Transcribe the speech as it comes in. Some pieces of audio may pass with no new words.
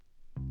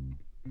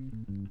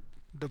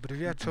Dobry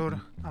wieczór,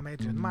 I'm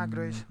Adrian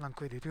Magryś,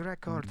 Languidity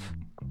Records.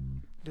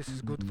 This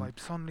is Good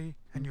Vibes Only,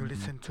 and you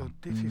listen to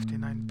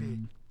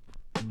D59P.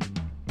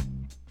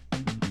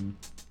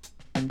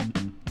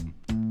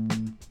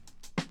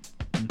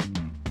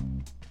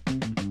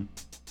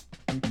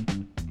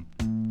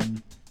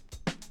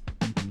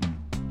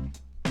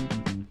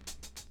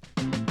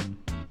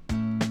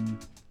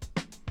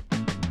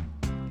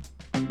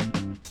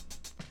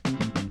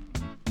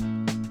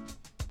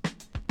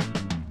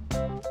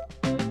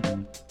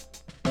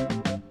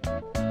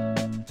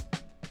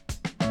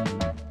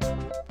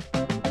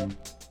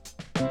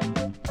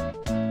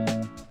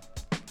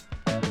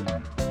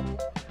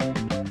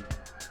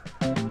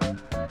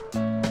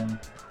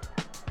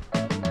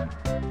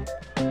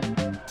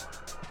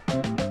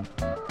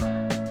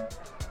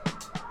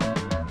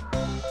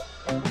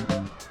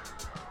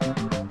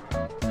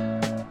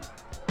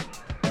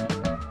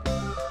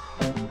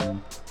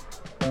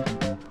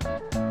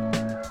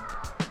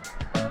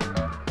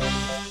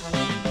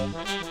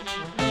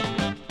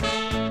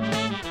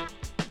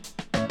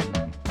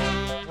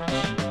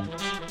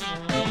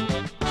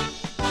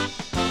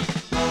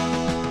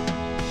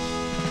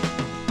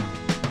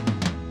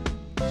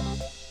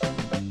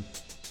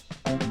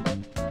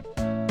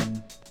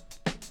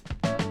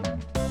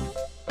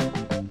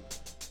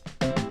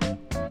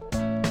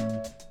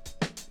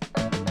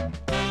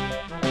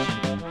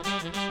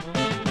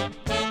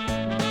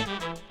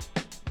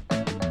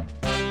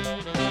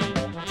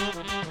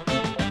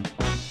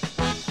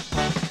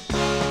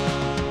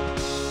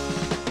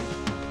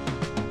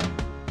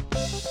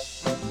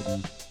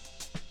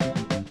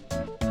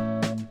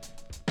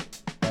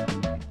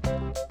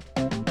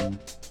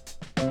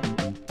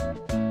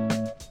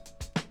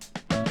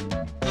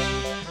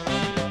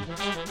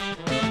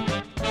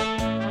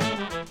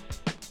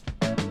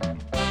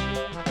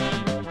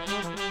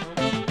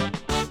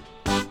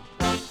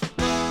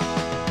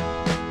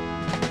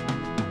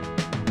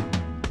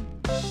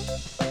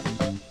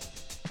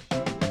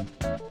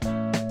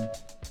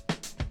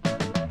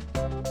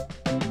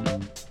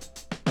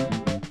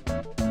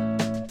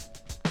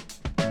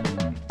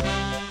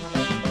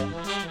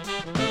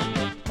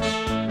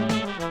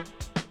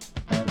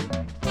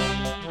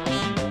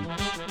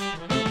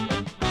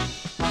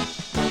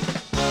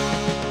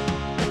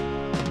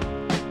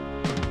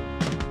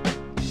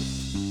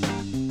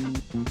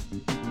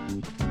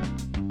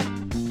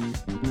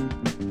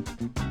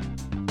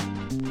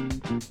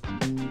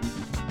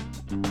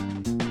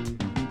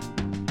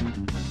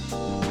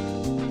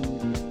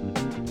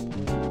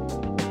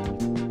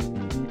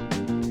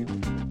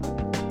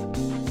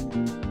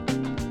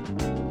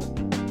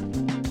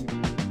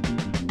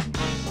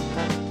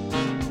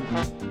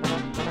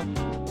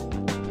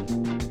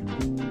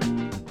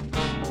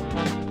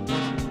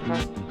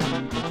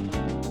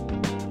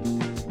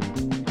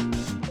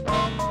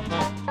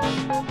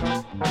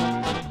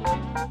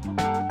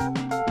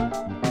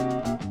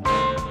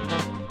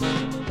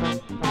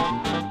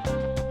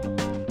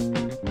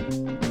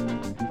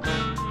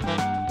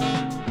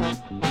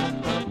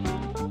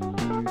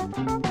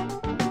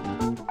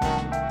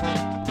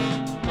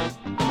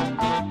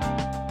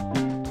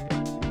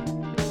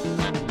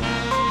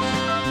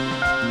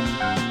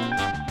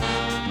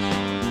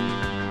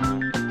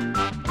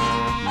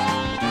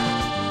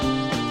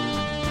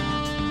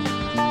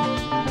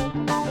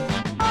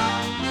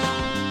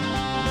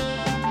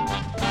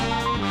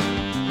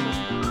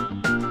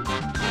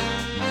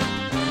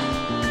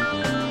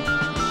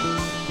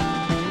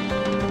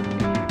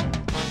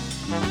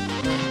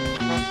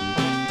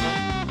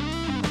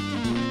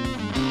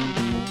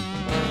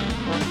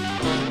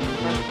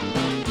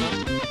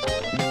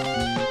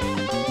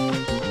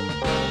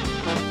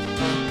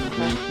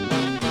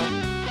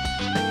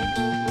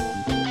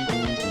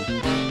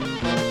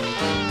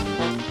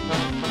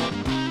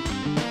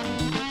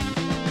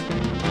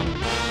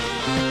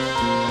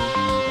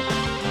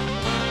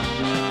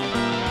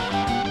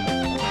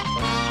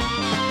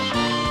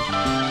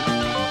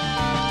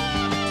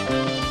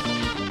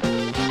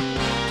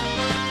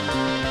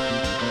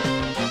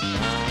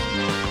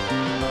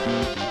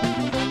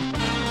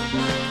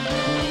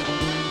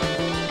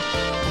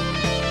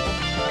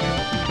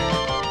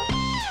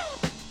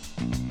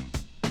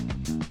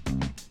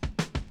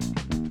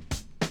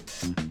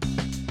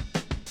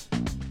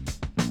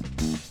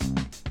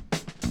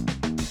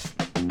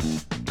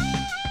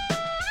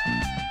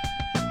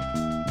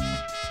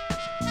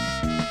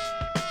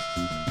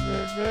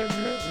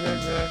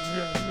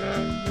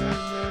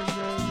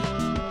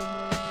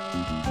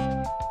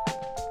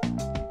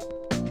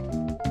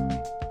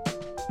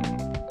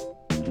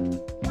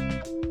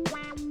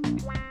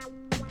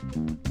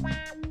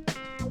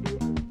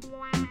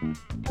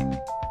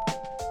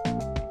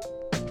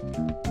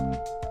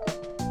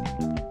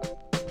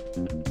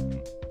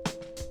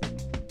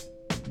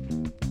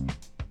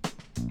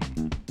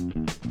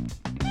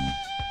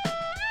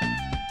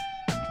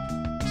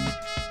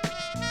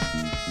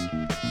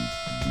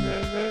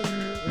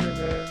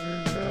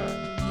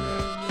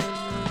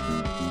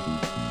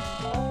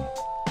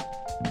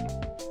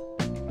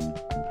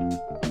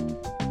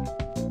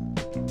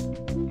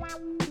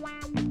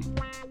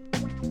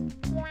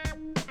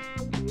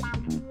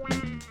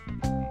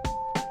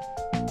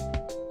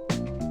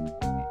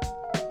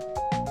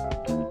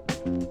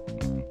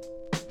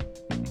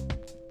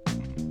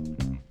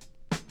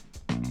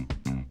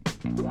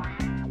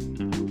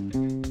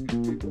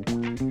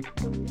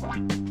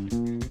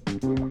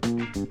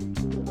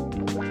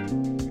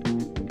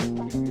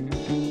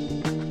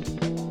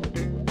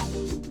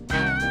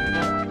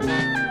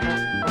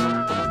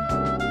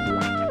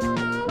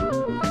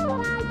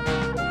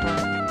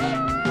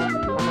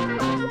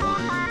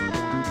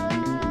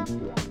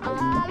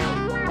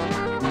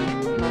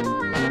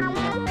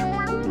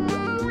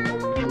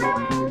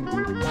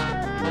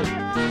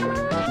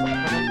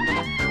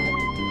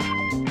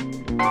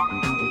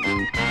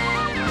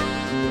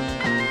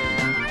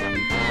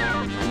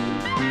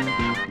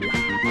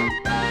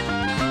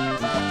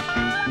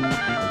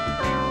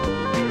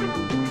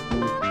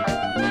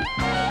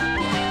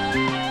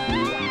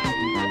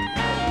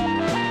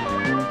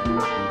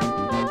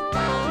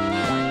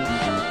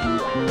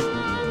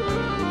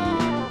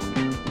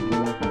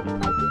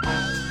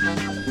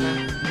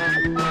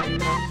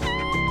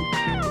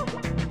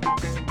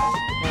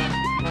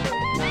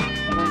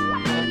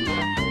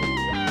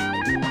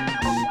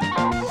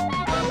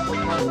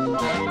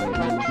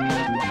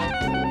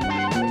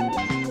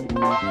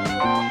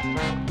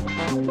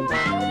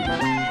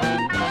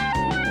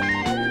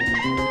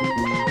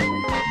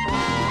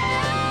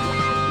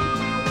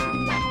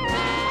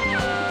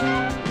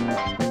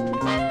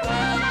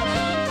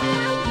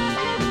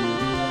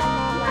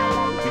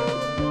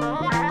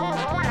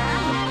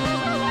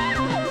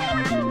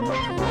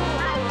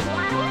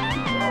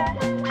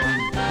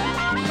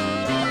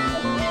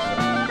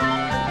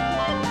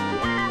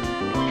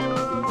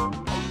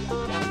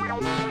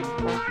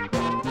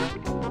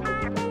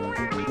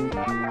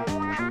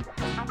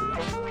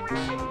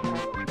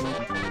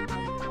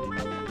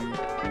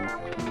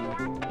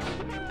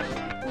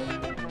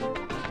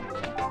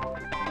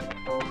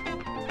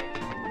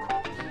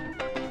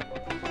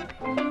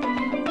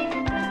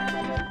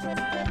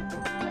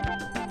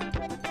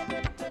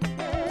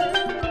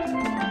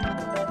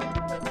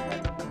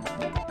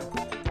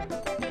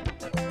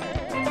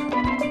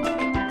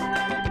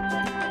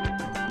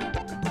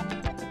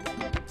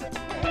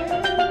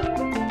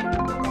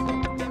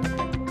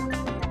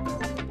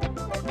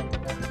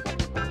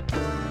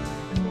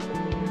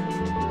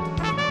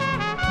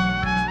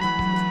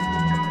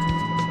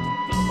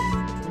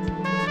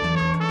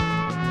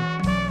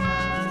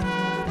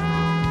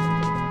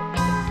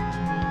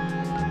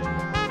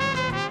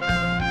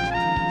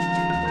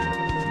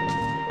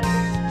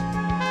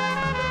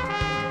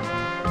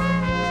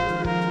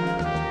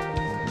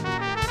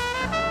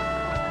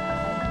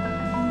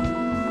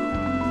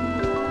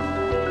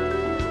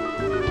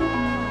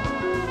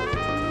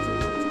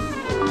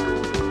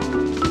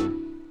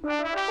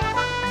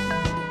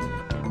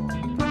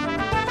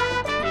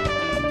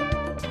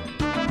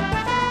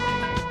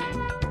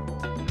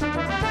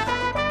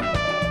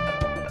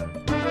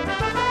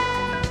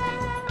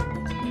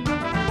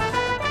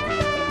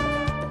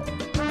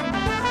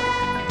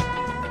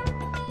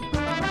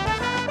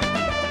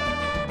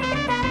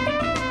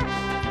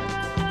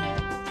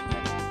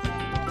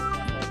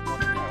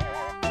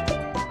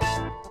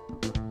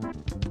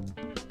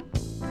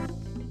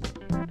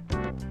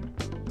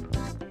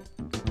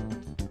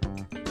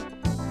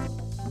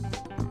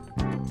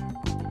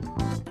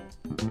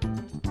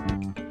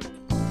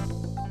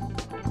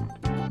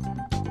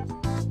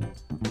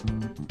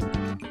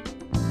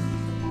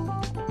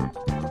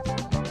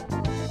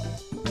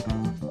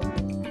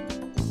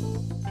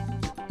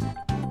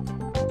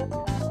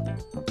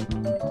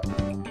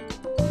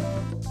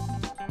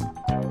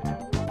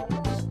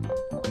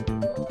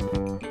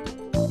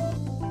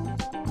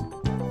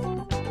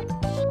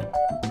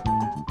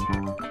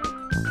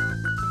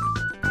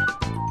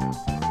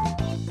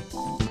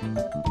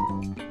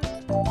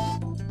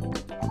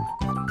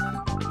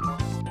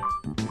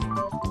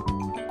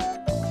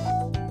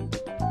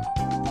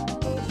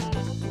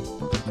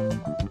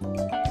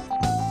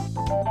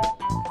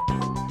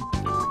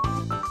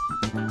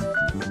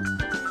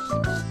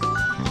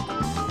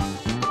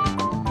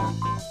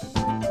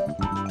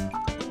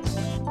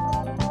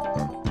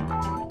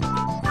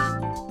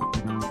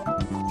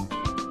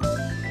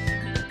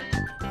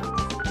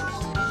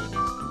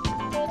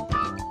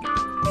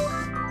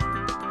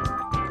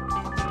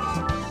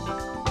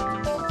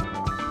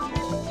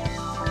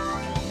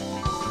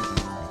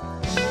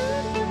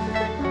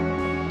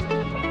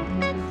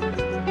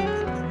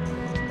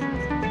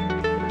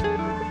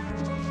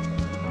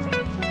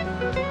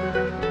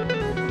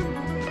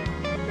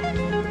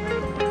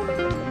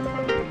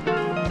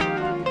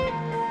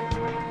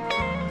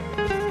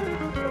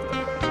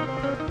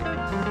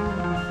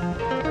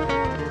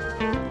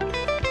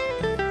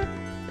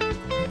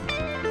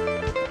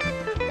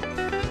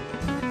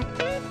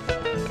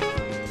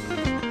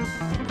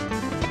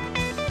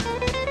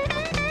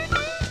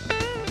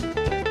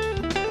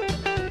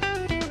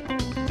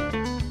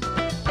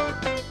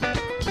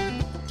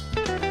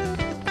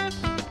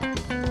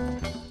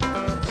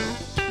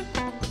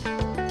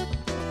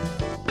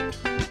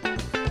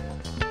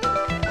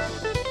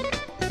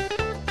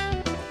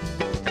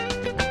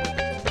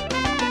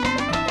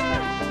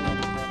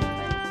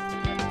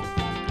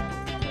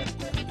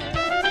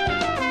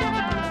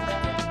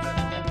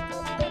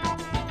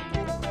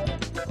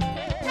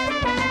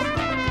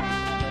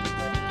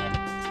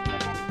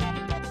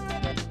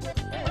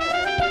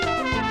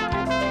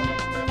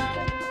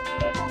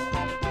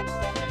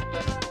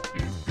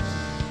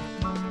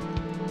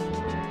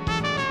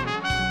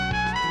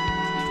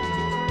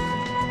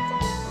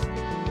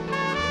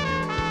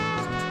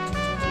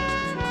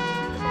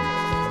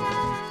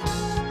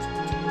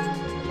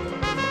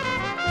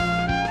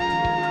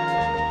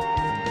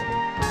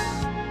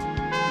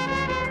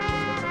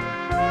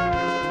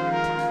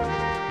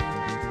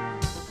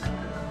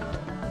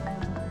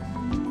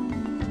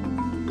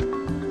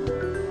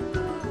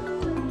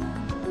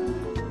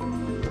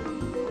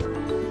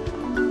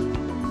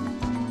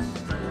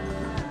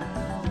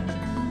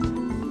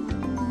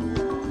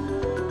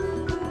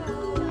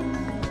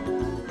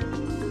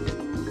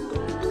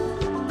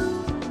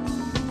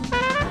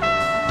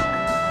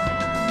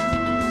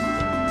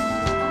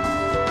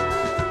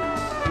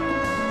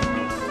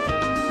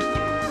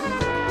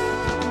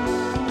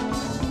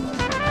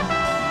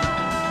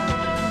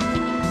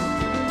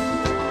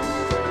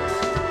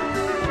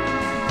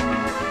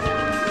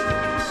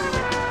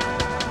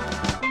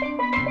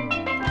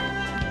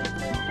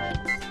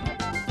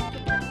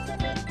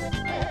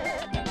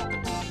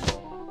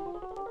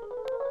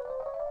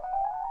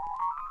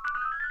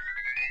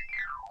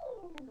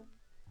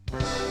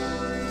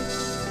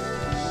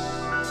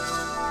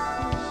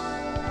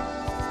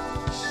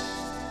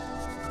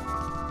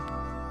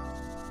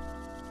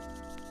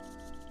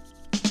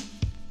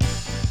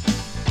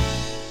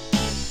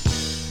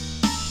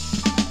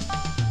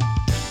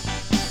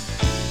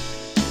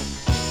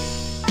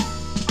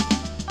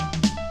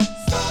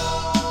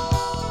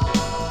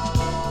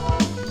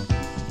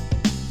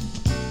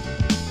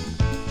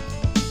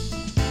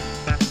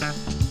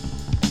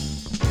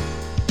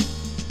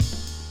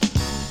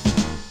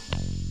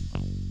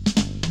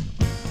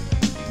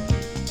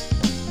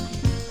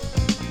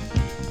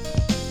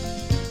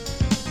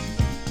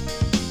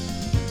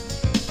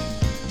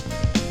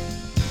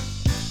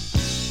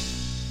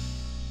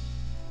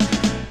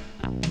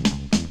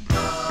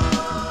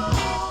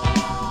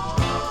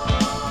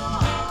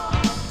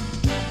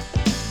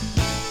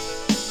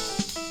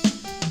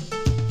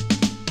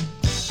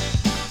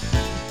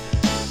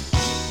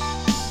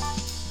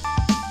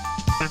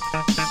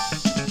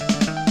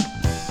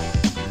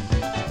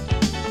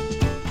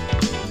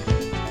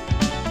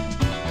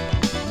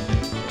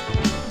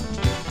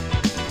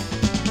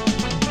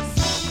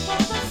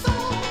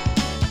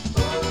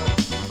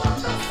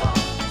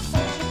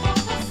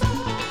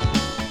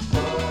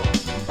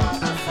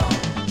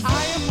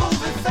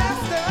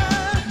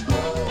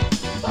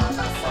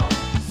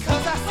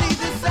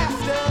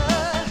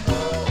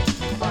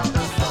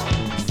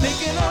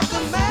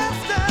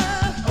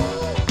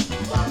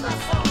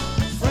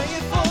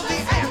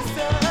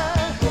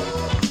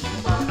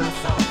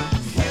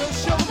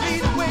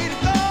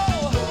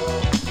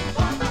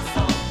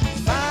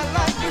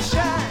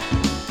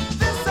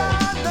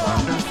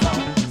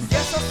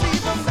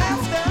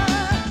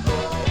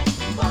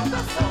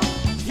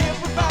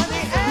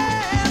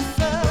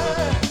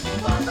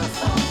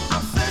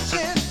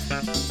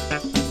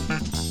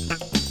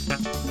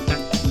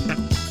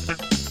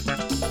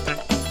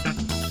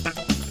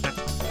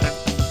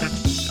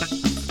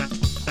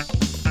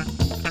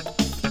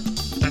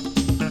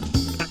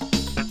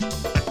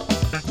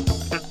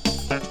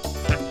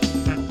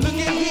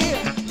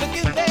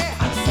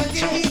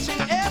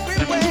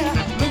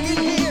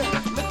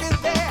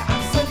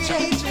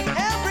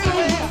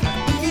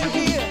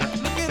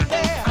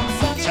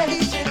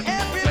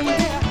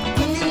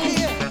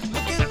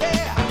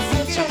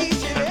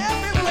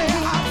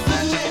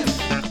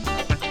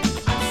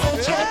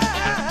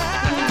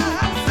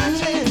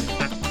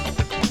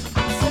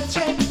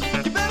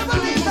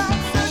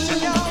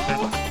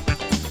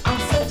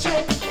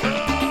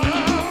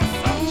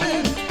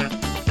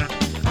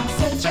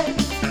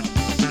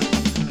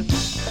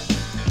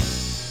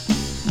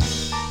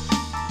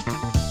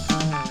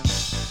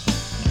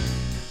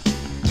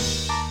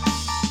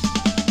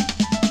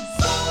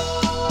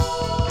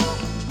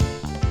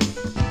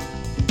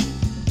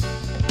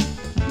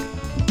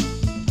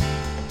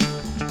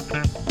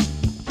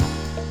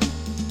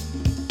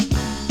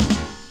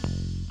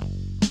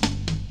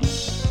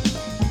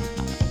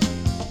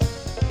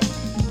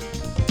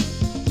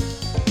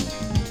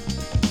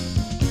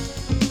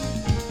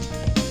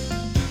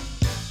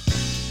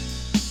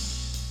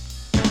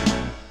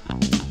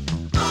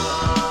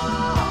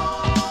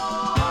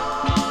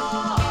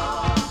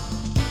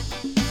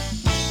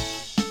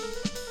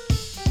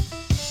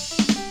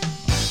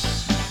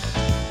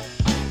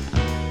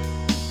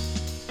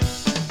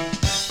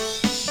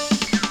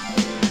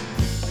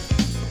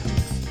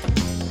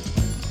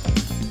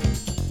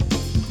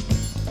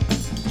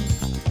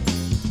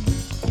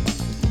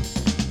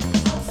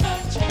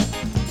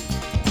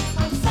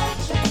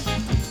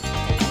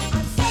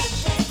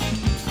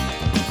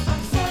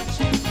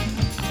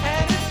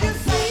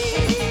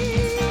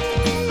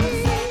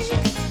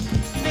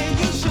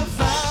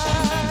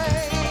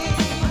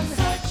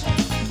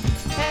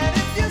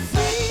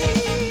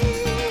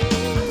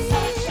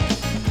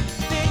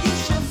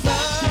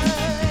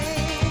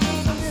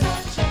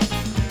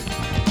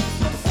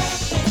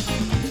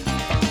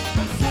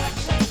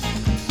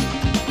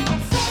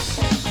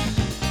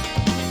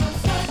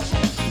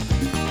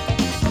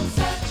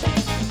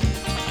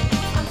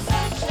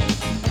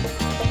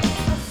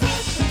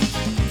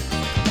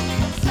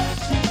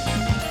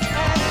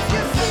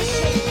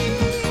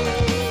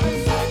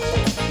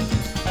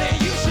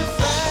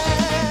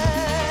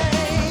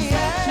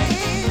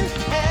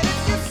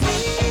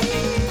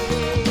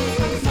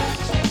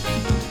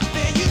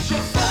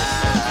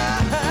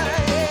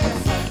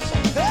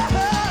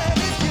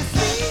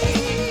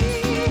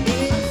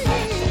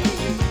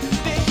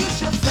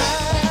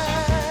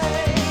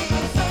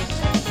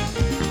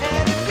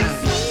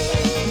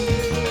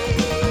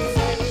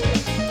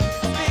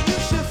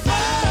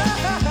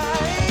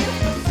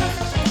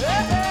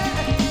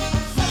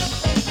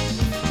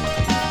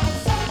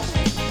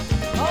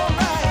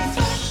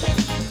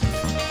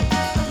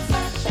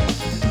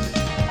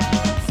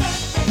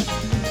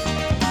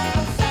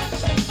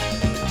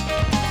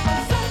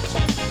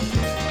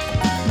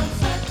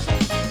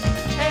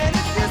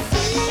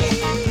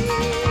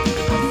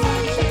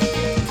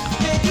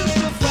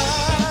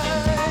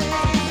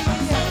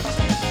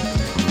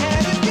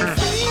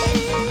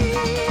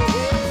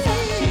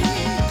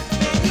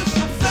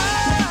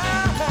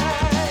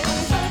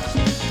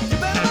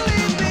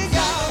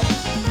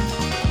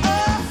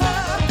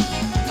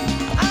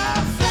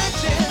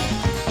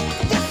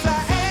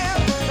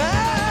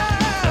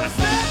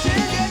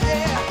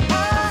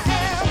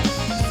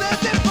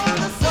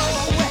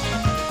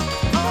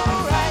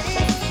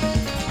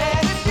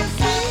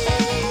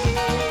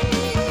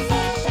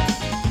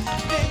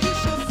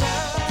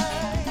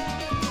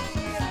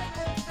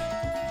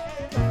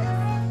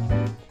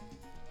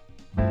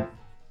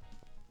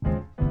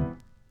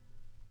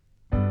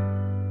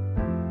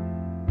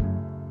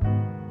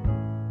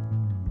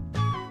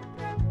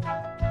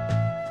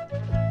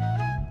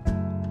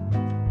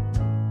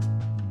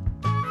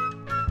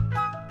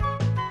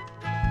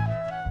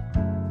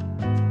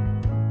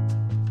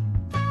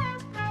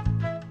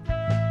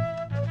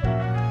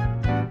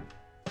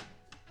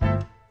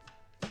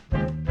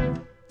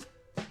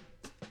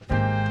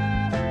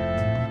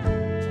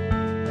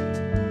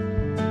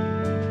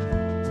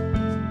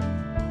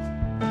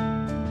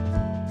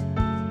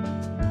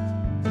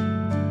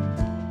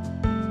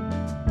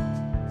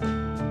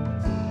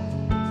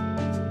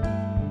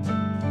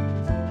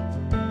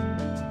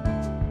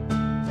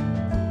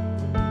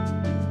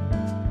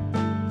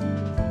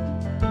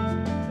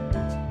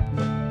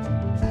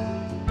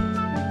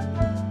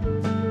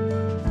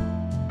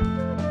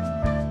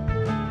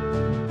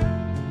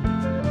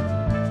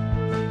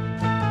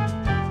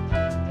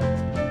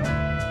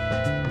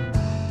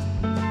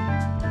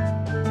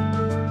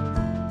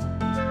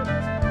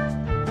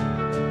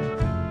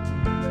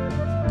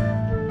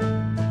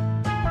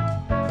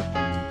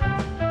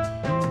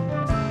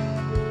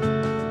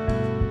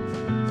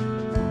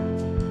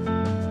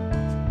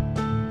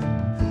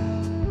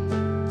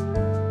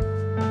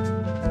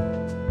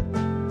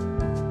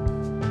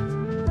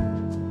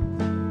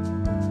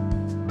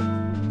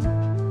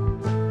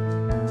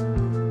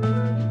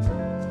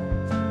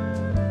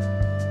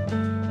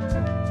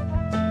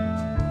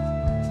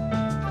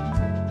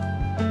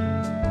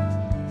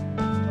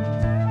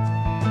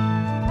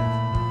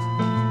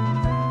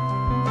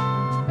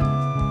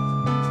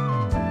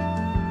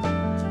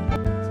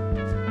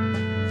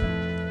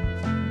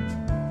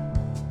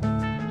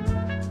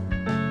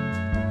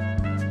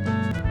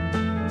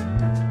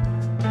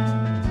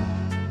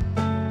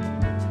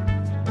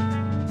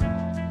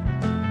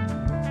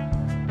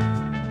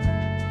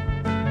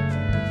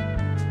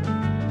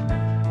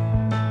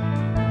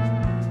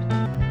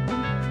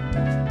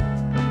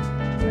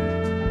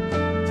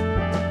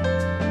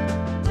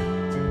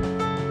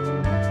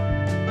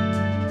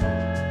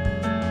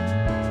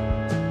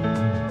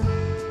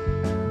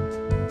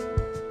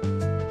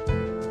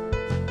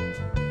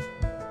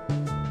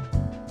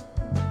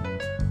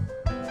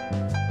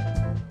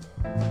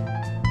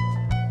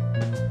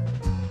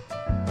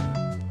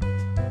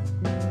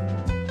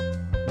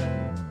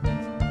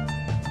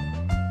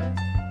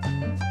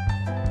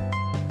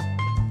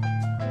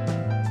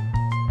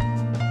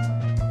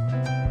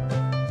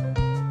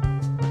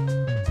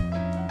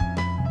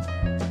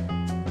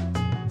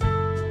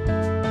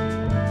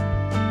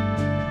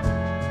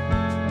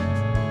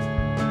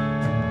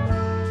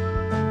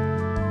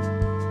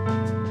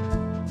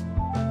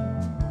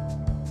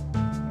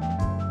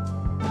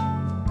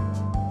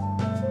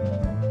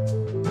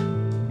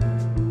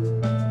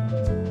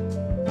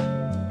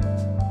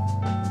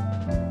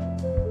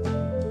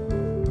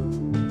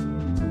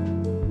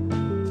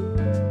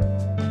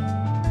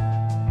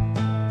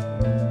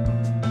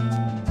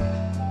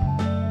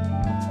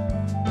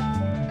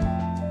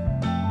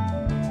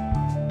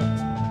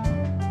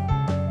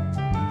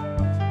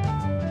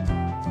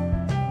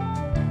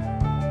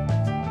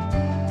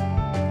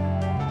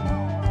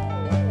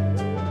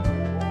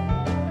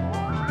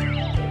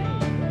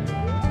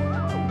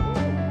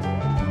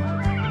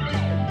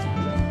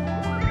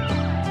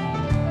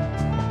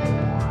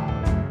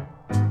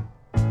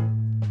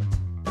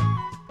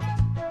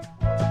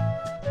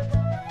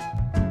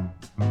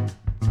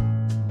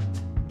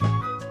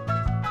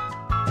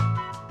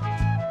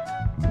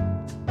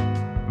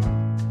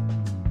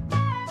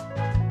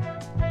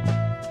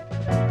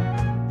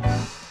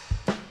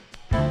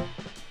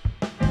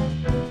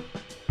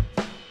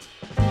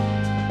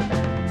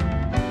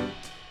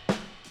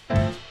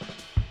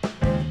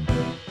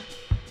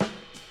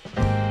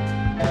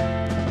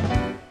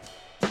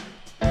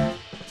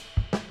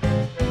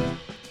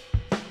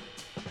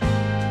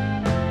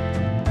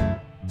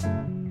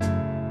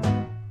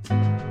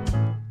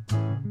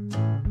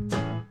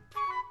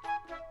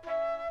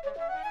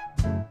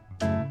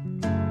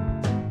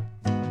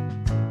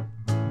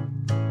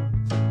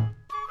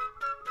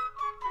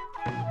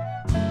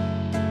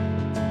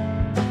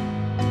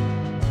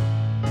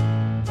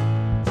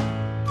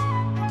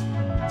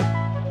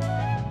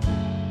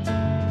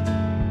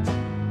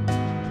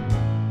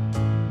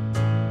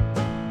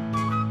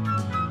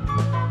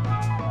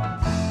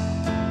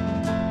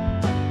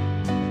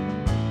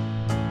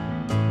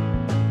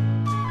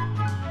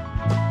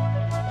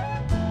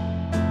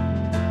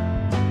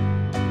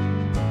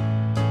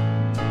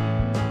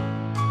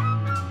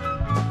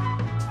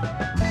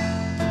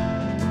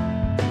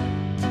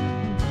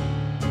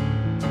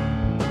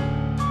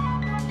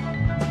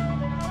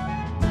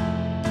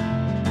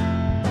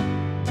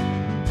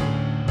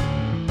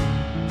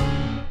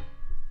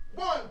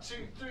 One,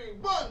 two, three,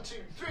 1, 2,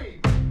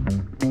 3.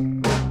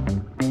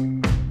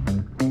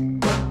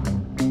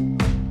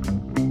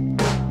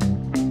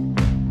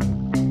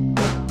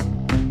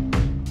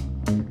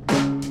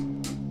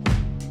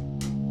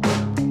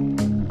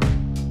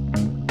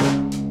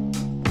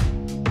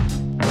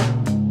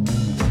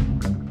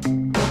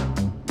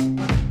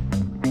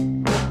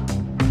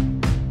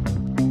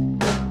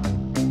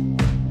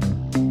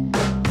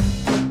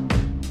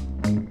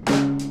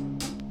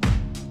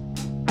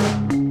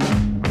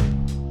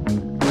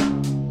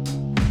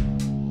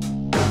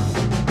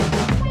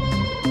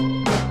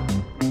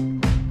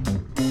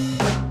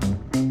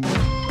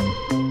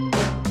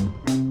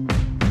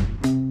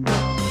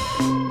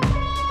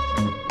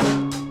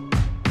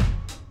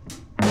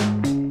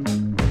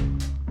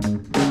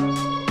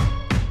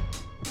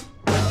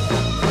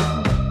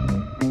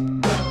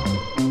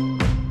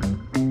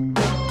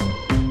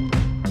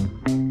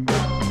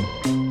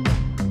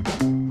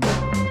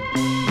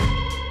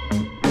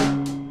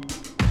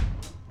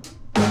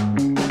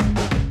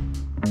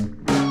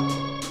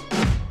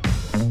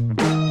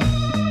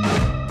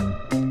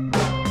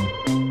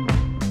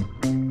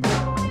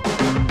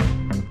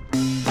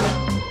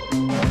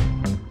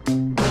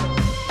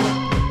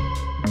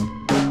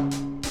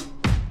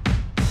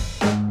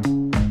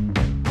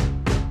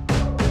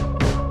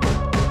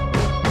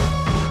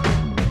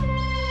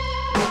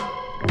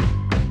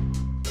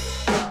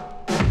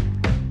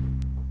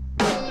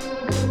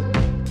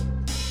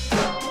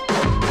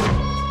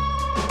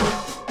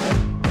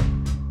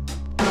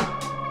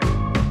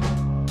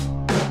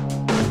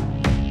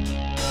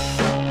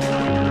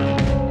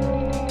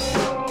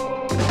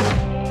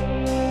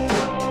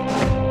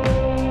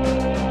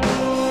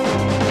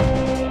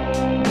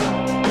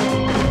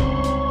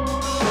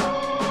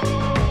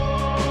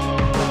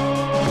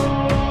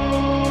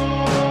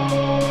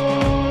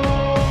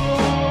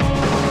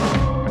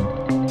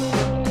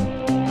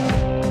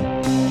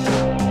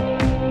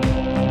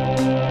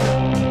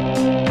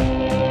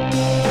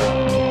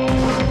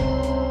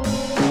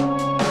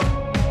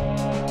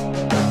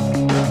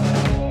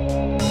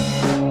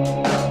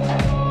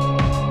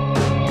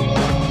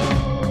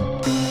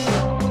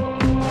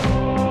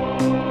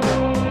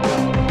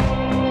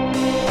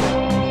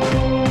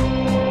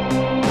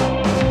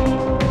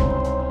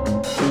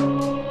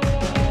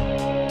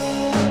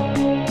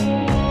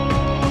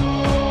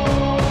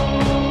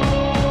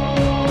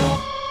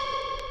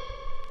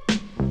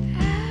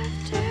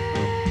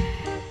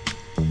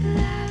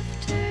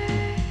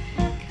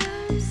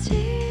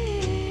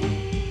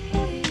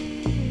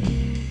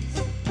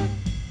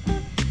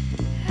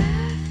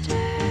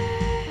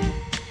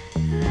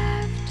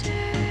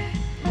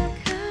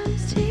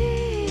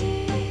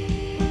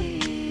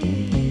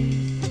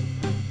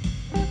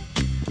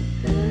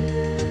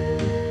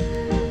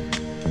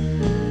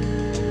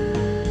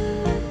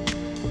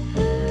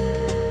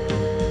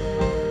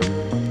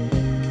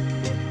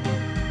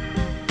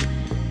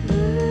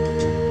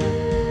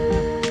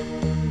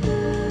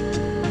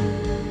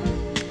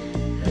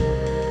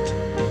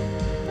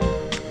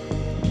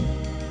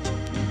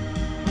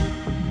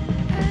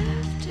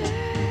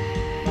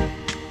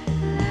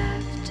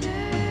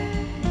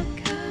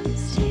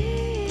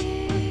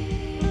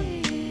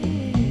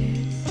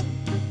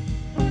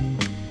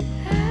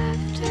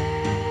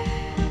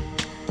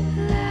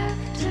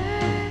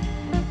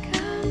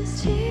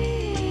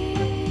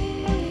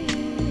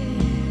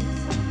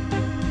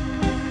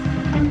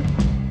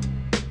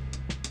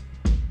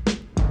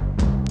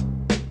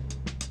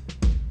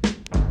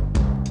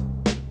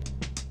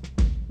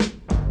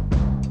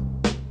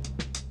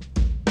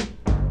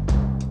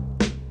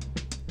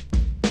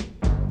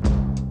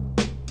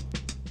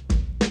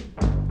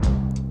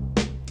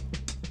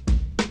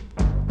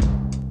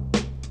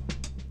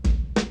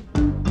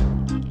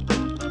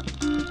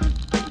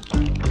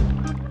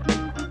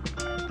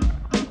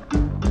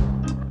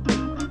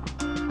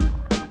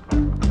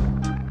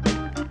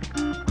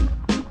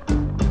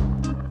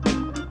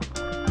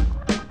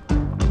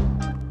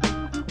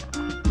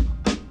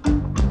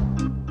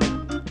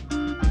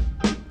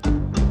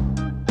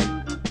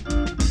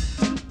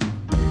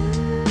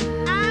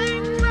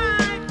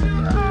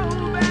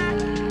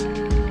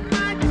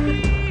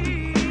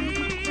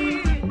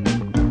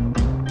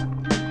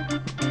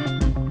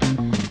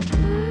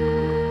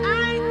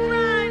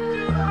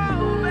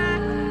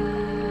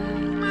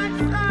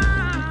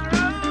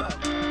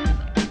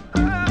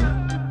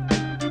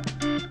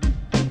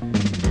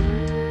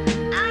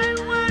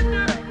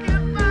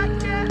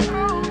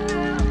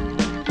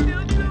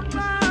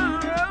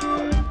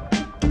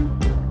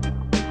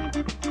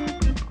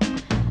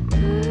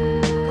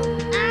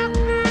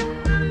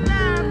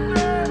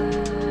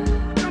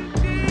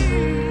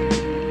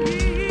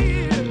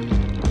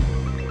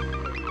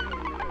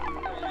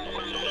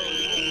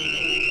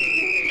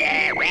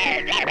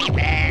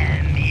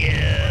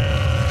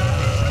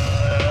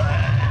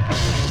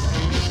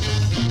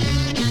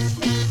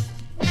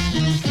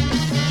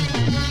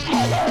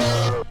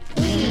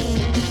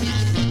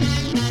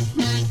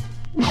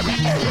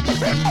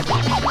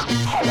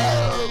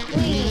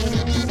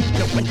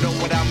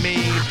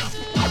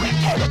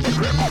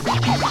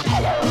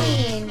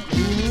 Halloween.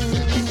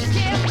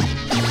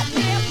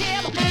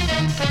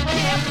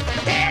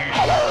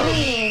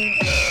 Halloween.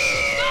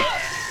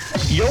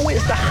 Yo,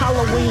 it's the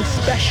Halloween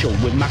special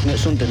with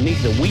magnets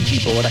underneath the Ouija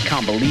board. I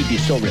can't believe you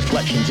saw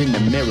reflections in the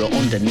mirror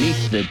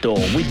underneath the door.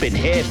 We've been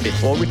here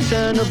before.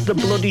 Return of the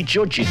bloody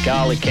judge. Your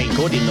garlic ain't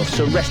good enough,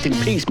 so rest in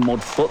peace,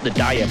 Mudfoot, the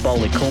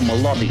diabolical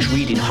melodics,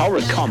 reading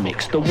horror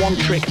comics. The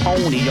one-trick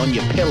pony on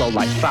your pillow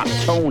like Fat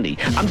Tony.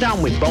 I'm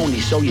down with Boney,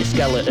 so your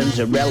skeletons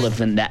are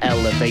relevant. The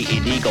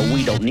elevated ego,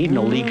 we don't need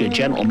no League of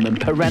Gentlemen.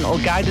 Parental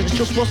guidance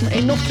just wasn't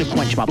enough to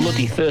quench my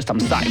bloody thirst. I'm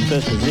sat in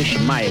first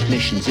position, my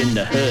ignition's in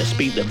the hearse.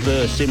 Speak the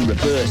verse in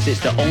reverse. It's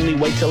the only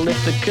way to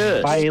lift the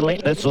curse.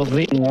 Violators of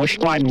the wash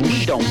line,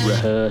 we don't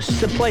rehearse.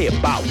 To play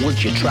it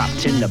backwards, you're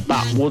trapped in the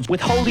backwoods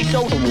with holy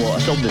soda water,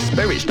 so the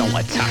spirits don't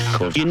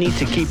attack us. You need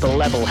to keep a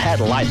level head,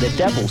 like the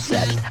devil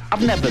said.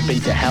 I've never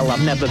been to hell,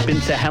 I've never been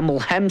to Hemel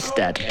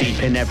Hempstead.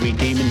 Deep in every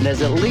demon,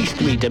 there's at least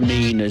 3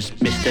 demeanors: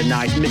 Mr.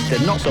 Nice, Mr.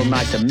 Not So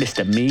Nice, and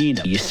Mr.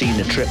 Meaner. You seen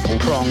the triple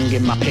prong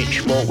in my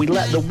pitchfork? We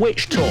let the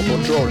witch talk,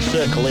 but draw a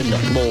circle in the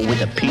floor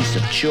with a piece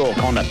of chalk.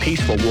 On a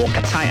peaceful walk,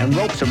 I tighten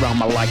ropes around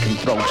my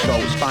lycanthrope toes.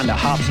 Find a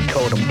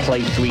harpsichord and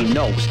play 3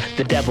 notes.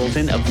 The devil's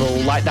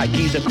interval, like that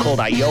geezer called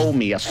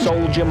Iomi. I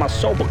sold you my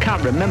soul, but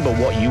can't remember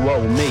what you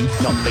owe me.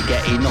 Not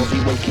forgetting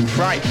Aussie waking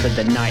fright for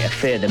the night of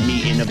fear. The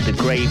meeting of the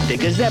grave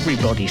diggers,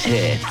 everybody's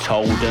here.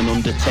 Told and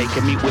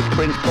Undertaker meet with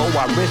Prince Paul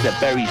while RZA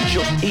berries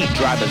just eat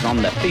drivers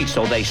on their feet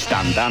so they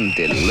stand and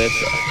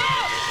deliver.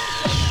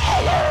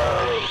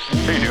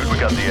 Hey dude, we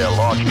got the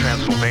large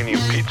Transylvanian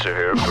pizza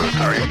here for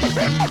 3.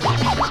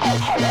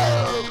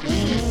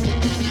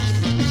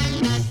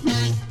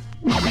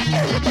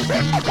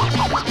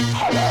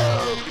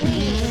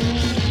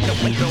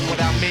 You know what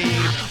I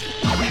mean?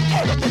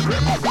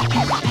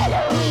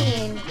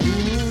 Halloween.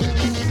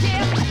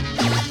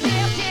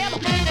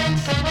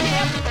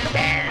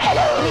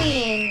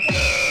 Halloween.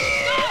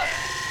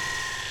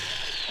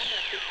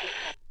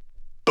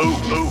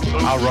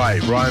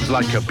 Alright, rhymes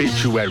like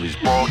obituaries,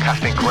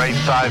 broadcasting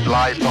graveside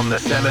live from the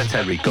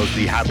cemetery. Goes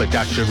the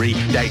haberdashery,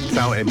 decked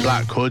out in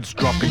black hoods,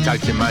 dropping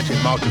tags in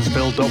magic markers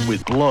filled up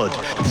with blood.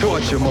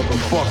 Torture,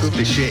 motherfucker,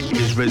 the shit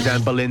is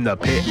resembling the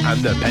pit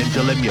and the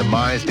pendulum. Your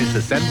mind's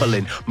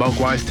disassembling,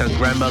 mogwise turn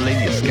gremlin.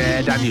 You're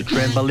scared and you're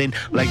trembling,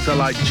 legs are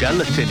like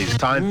gelatin. It's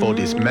time for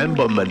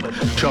dismemberment.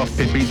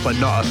 Chopping beats but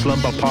not a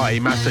slumber party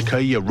massacre.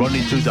 You're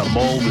running through the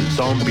mall with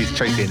zombies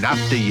chasing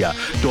after you.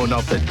 Dawn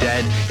of the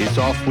dead, it's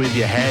off with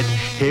your head.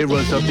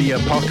 Heroes of the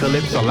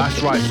apocalypse, the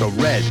last rites are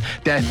read.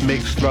 Death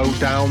mix throw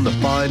down, the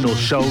final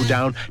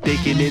showdown.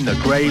 Digging in the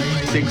grave,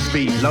 6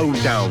 feet low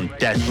down.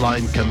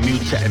 Deathline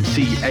commuter,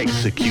 MC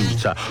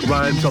executor.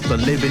 Rhymes of the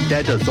living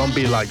dead, a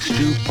zombie like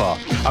stupor.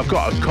 I've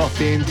got a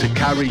coffin to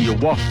carry you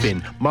off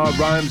in. My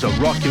rhymes are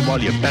rocking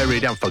while you're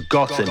buried and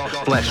forgotten.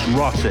 Flesh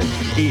rotten,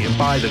 eaten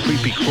by the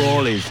creepy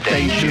crawlies.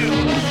 Stay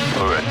tuned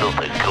For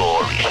another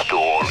gory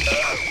story.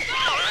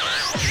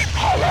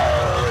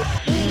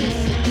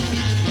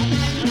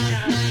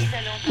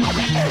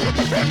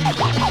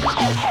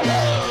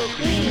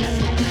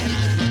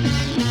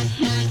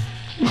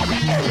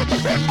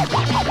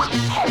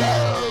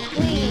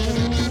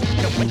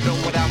 You know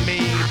what I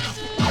mean?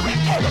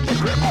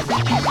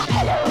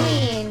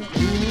 Halloween.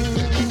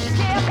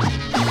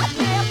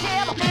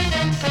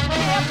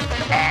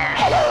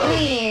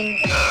 Halloween.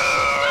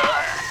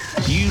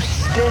 You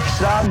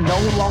stiffs are no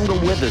longer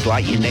with us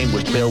like your name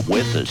was Bill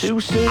Withers. Too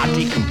soon? I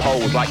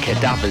decompose like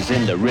cadavers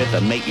in the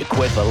river, make you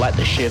quiver like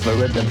the shiver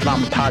of the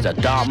vampires at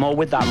Dartmoor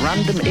with that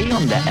random E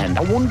on the end.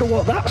 I wonder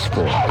what that's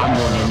for. I'm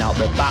running out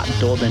the back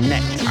door, the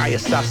necktie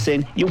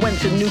assassin. You went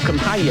to Newcomb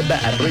High, you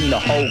better bring the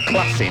whole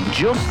class in.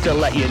 Just to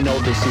let you know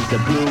this is the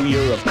blue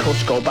year of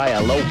Cusco by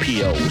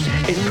Alopios.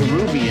 It's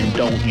Peruvian,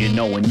 don't you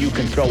know, and you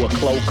can throw a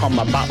cloak on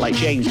my back like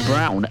James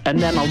Brown, and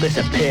then I'll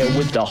disappear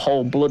with the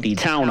whole bloody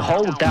town.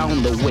 Hold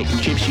down the witch,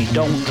 if she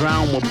don't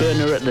drown, we'll burn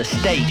her at the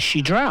stake.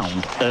 She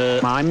drowned.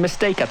 My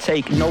mistake, I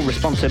take no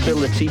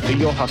responsibility for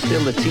your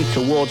hostility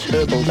towards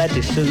herbal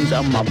medicines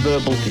and my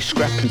verbal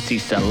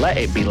discrepancies. So let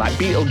it be like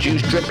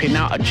Beetlejuice dripping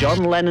out of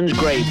John Lennon's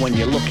grave when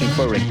you're looking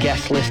for a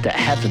guest list at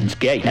Heaven's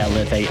Gate.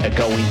 Elevator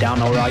going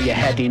down, or are you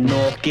heading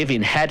north?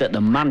 Giving head at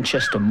the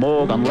Manchester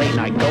morgue on late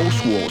night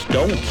ghost walks.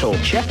 Don't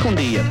talk, check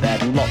under your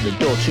bed and lock the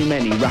door. Too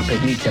many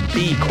rappers need to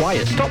be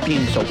quiet. Stop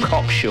being so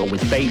cocksure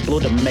with fake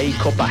blood and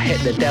makeup. I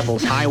hit the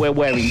devil's highway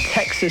wearing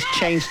Texas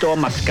chain store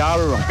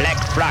mascara on Black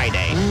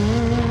Friday.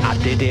 I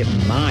did it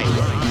my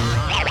way.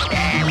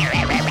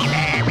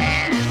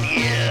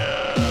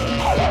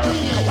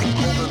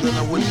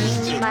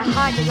 My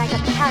heart is like a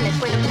palace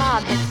where the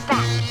mob has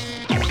sat.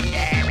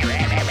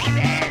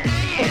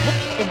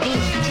 The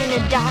beast in the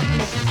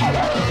darkness.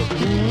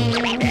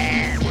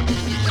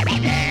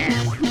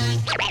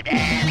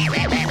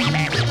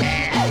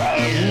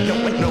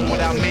 Know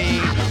what I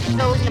mean?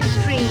 Frozen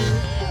upstream,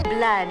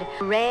 blood,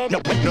 red.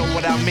 Know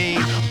what I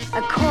mean?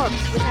 A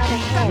corpse without a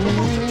head.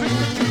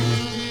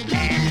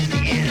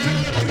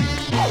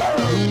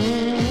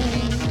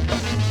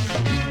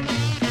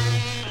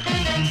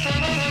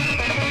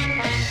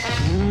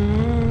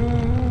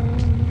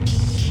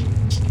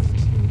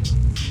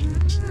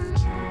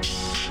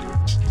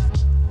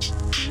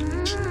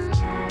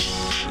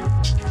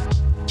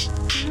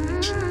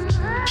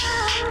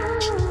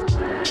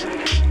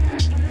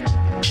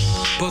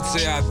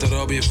 to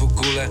robię w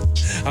ogóle?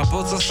 A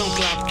po co są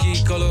klapki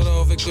i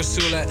kolorowe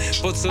koszule?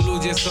 Po co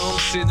ludzie są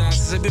przy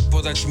nas, żeby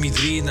podać mi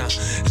drina?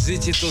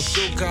 Życie to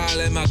suka,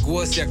 ale ma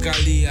głos jak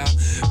Alia.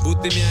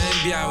 Buty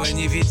miałem białe,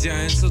 nie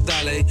wiedziałem co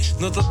dalej.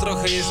 No to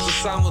trochę jest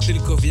to samo,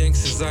 tylko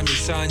większe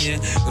zamieszanie.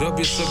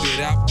 Robię sobie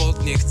rap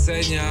od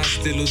niechcenia,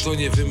 stylu to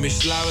nie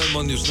wymyślałem,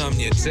 on już na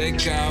mnie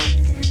czekał.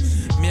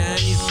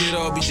 Miałem nic nie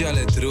robić,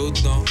 ale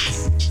trudno.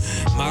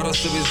 Maro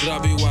sobie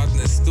zrobił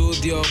ładne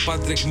studio,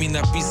 Patryk mi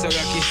napisał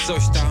jakieś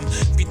coś tam,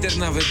 Peter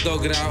nawet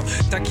dograł.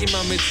 Taki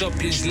mamy co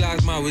 5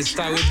 lat, mały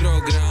stały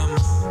program.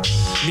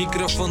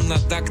 Mikrofon na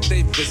duct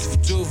tape bez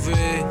wczuwy,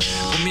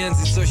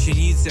 pomiędzy coś i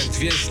nic jak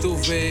 200.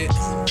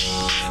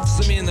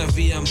 W sumie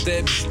nawijam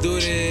te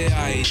bzdury,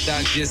 a i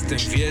tak jestem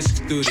wiesz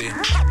który.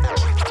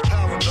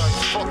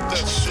 Paradise, fuck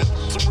that shit.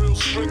 Some real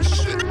strict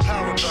shit.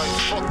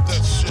 Paradise, fuck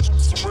that shit.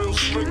 Some real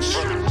strict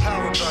shit.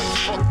 Paradise,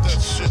 fuck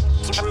that shit.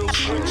 Some real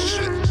strict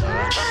shit.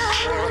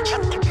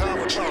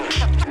 Paradise,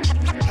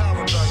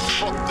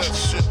 fuck that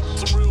shit.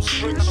 Some real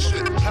strict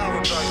shit.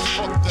 Paradise,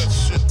 fuck that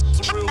shit.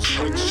 Some real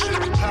strict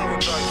shit.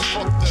 Paradise,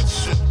 fuck that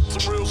shit.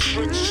 Some real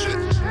strict shit.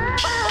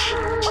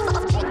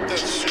 Fuck that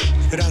shit.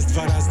 Raz,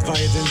 dwa,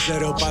 1,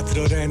 0,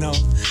 Patro Reno.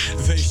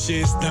 Wejście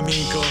jest na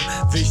miękko,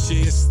 wyjście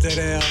jest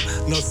stereo.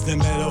 Nocne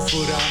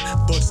melofura,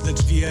 boczne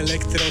drzwi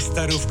elektro.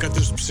 Starówka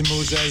tuż przy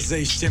murze,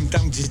 zejściem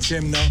tam gdzie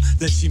ciemno.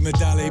 Lecimy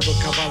dalej,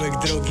 bo kawałek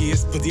drogi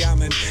jest pod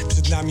diament.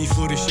 Przed nami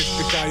fury się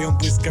wpychają,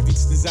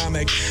 błyskawiczny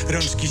zamek.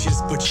 Rączki się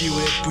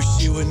spociły,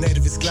 puściły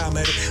nerwy z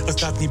klamer.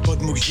 Ostatni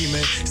podmuch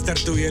zimy,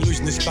 startuje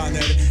luźny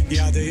szpaner.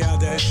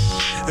 Jadę,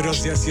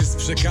 rozjazd jest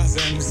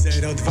przekazem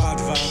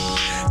 022.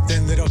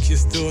 Ten rok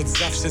jest tu od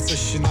zawsze,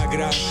 coś się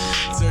nagra,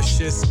 coś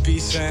się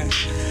spisze.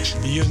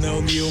 You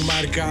know me u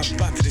Marka,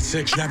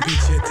 Patryczek na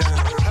bicie tam.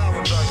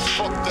 Paradise,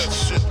 fuck that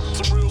shit.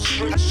 Some real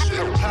strict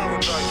shit.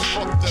 Paradise,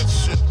 fuck that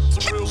shit.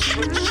 Some real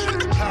strict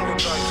shit.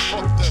 Paradise,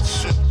 fuck that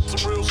shit.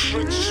 Some real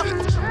strict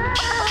shit.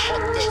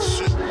 Fuck that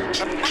shit.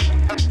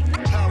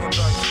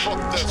 Paradise,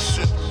 fuck that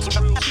shit.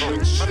 Some real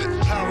strict shit.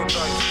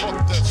 Paradise, fuck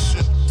that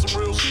shit.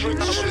 Some real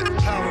strict shit.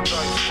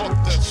 Paradise, fuck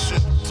that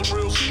shit. Some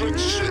real strict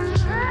shit.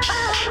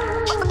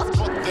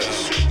 Fuck that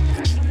shit.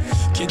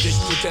 Kiedyś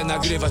płytę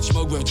nagrywać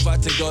mogłem 2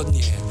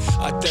 tygodnie,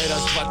 a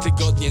teraz 2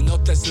 tygodnie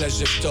notes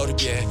leży w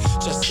torbie.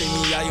 Czasy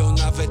mijają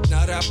nawet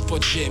na rap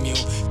pod ziemią.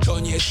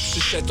 Koniec,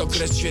 przyszedł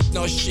okres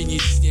świetności,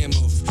 nic nie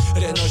mów.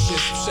 Reno się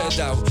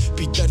sprzedał,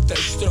 Peter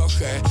też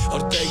trochę.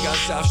 Ortega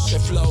zawsze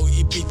flow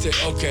i bity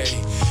okej.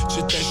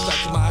 Czy też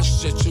tak masz,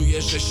 że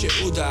czujesz, że się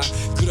uda?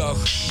 Groch,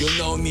 you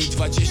know me,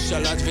 20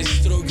 lat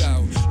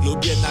wystrugał.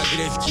 Lubię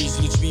nagrywki z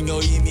ludźmi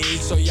moimi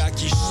co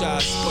jakiś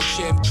czas po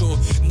ciemku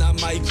na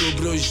majku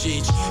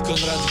bruździć.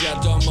 Konrad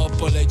wiadomo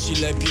poleci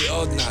lepiej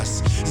od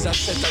nas.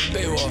 Zawsze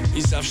tak było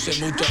i zawsze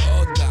mu to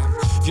oddam.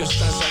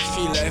 Wiosna za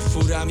chwilę,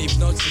 furami w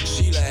nocy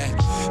chile.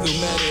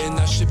 Numery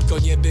na szybko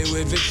nie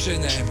były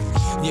wyczynem.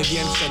 Nie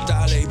wiem co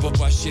dalej, bo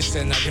właśnie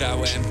se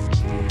nagrałem.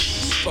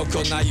 Spoko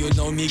na you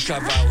know me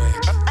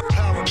kawałek.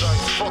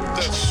 Paradise, fuck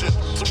that shit.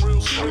 Some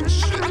real strict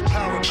shit.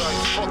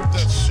 Paradise, fuck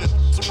that shit.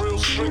 Some real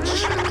strict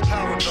shit.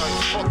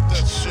 Paradise, fuck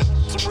that shit.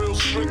 Some real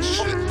strict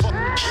shit. Fuck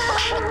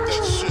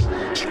that shit.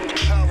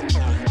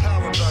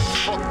 Paradise,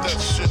 fuck that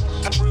shit.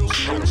 Some real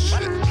strict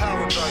shit.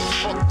 Paradise,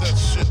 fuck that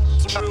shit.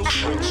 Some real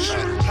strict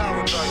shit.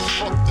 Paradise,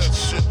 fuck that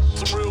shit.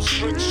 Some real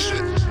strict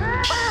shit.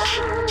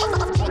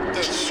 Fuck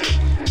that shit.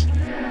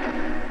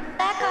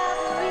 Back off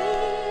the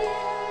reef.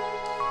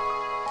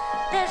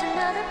 There's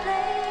another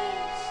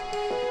place.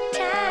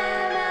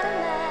 Time out of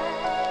mind.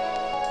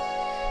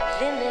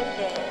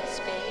 Limitless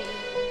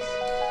space.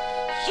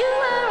 You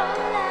were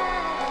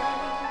online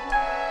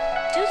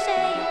to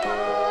say you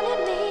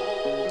wanted me.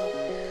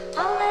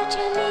 All that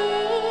you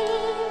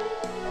need,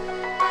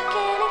 I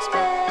can't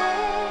express.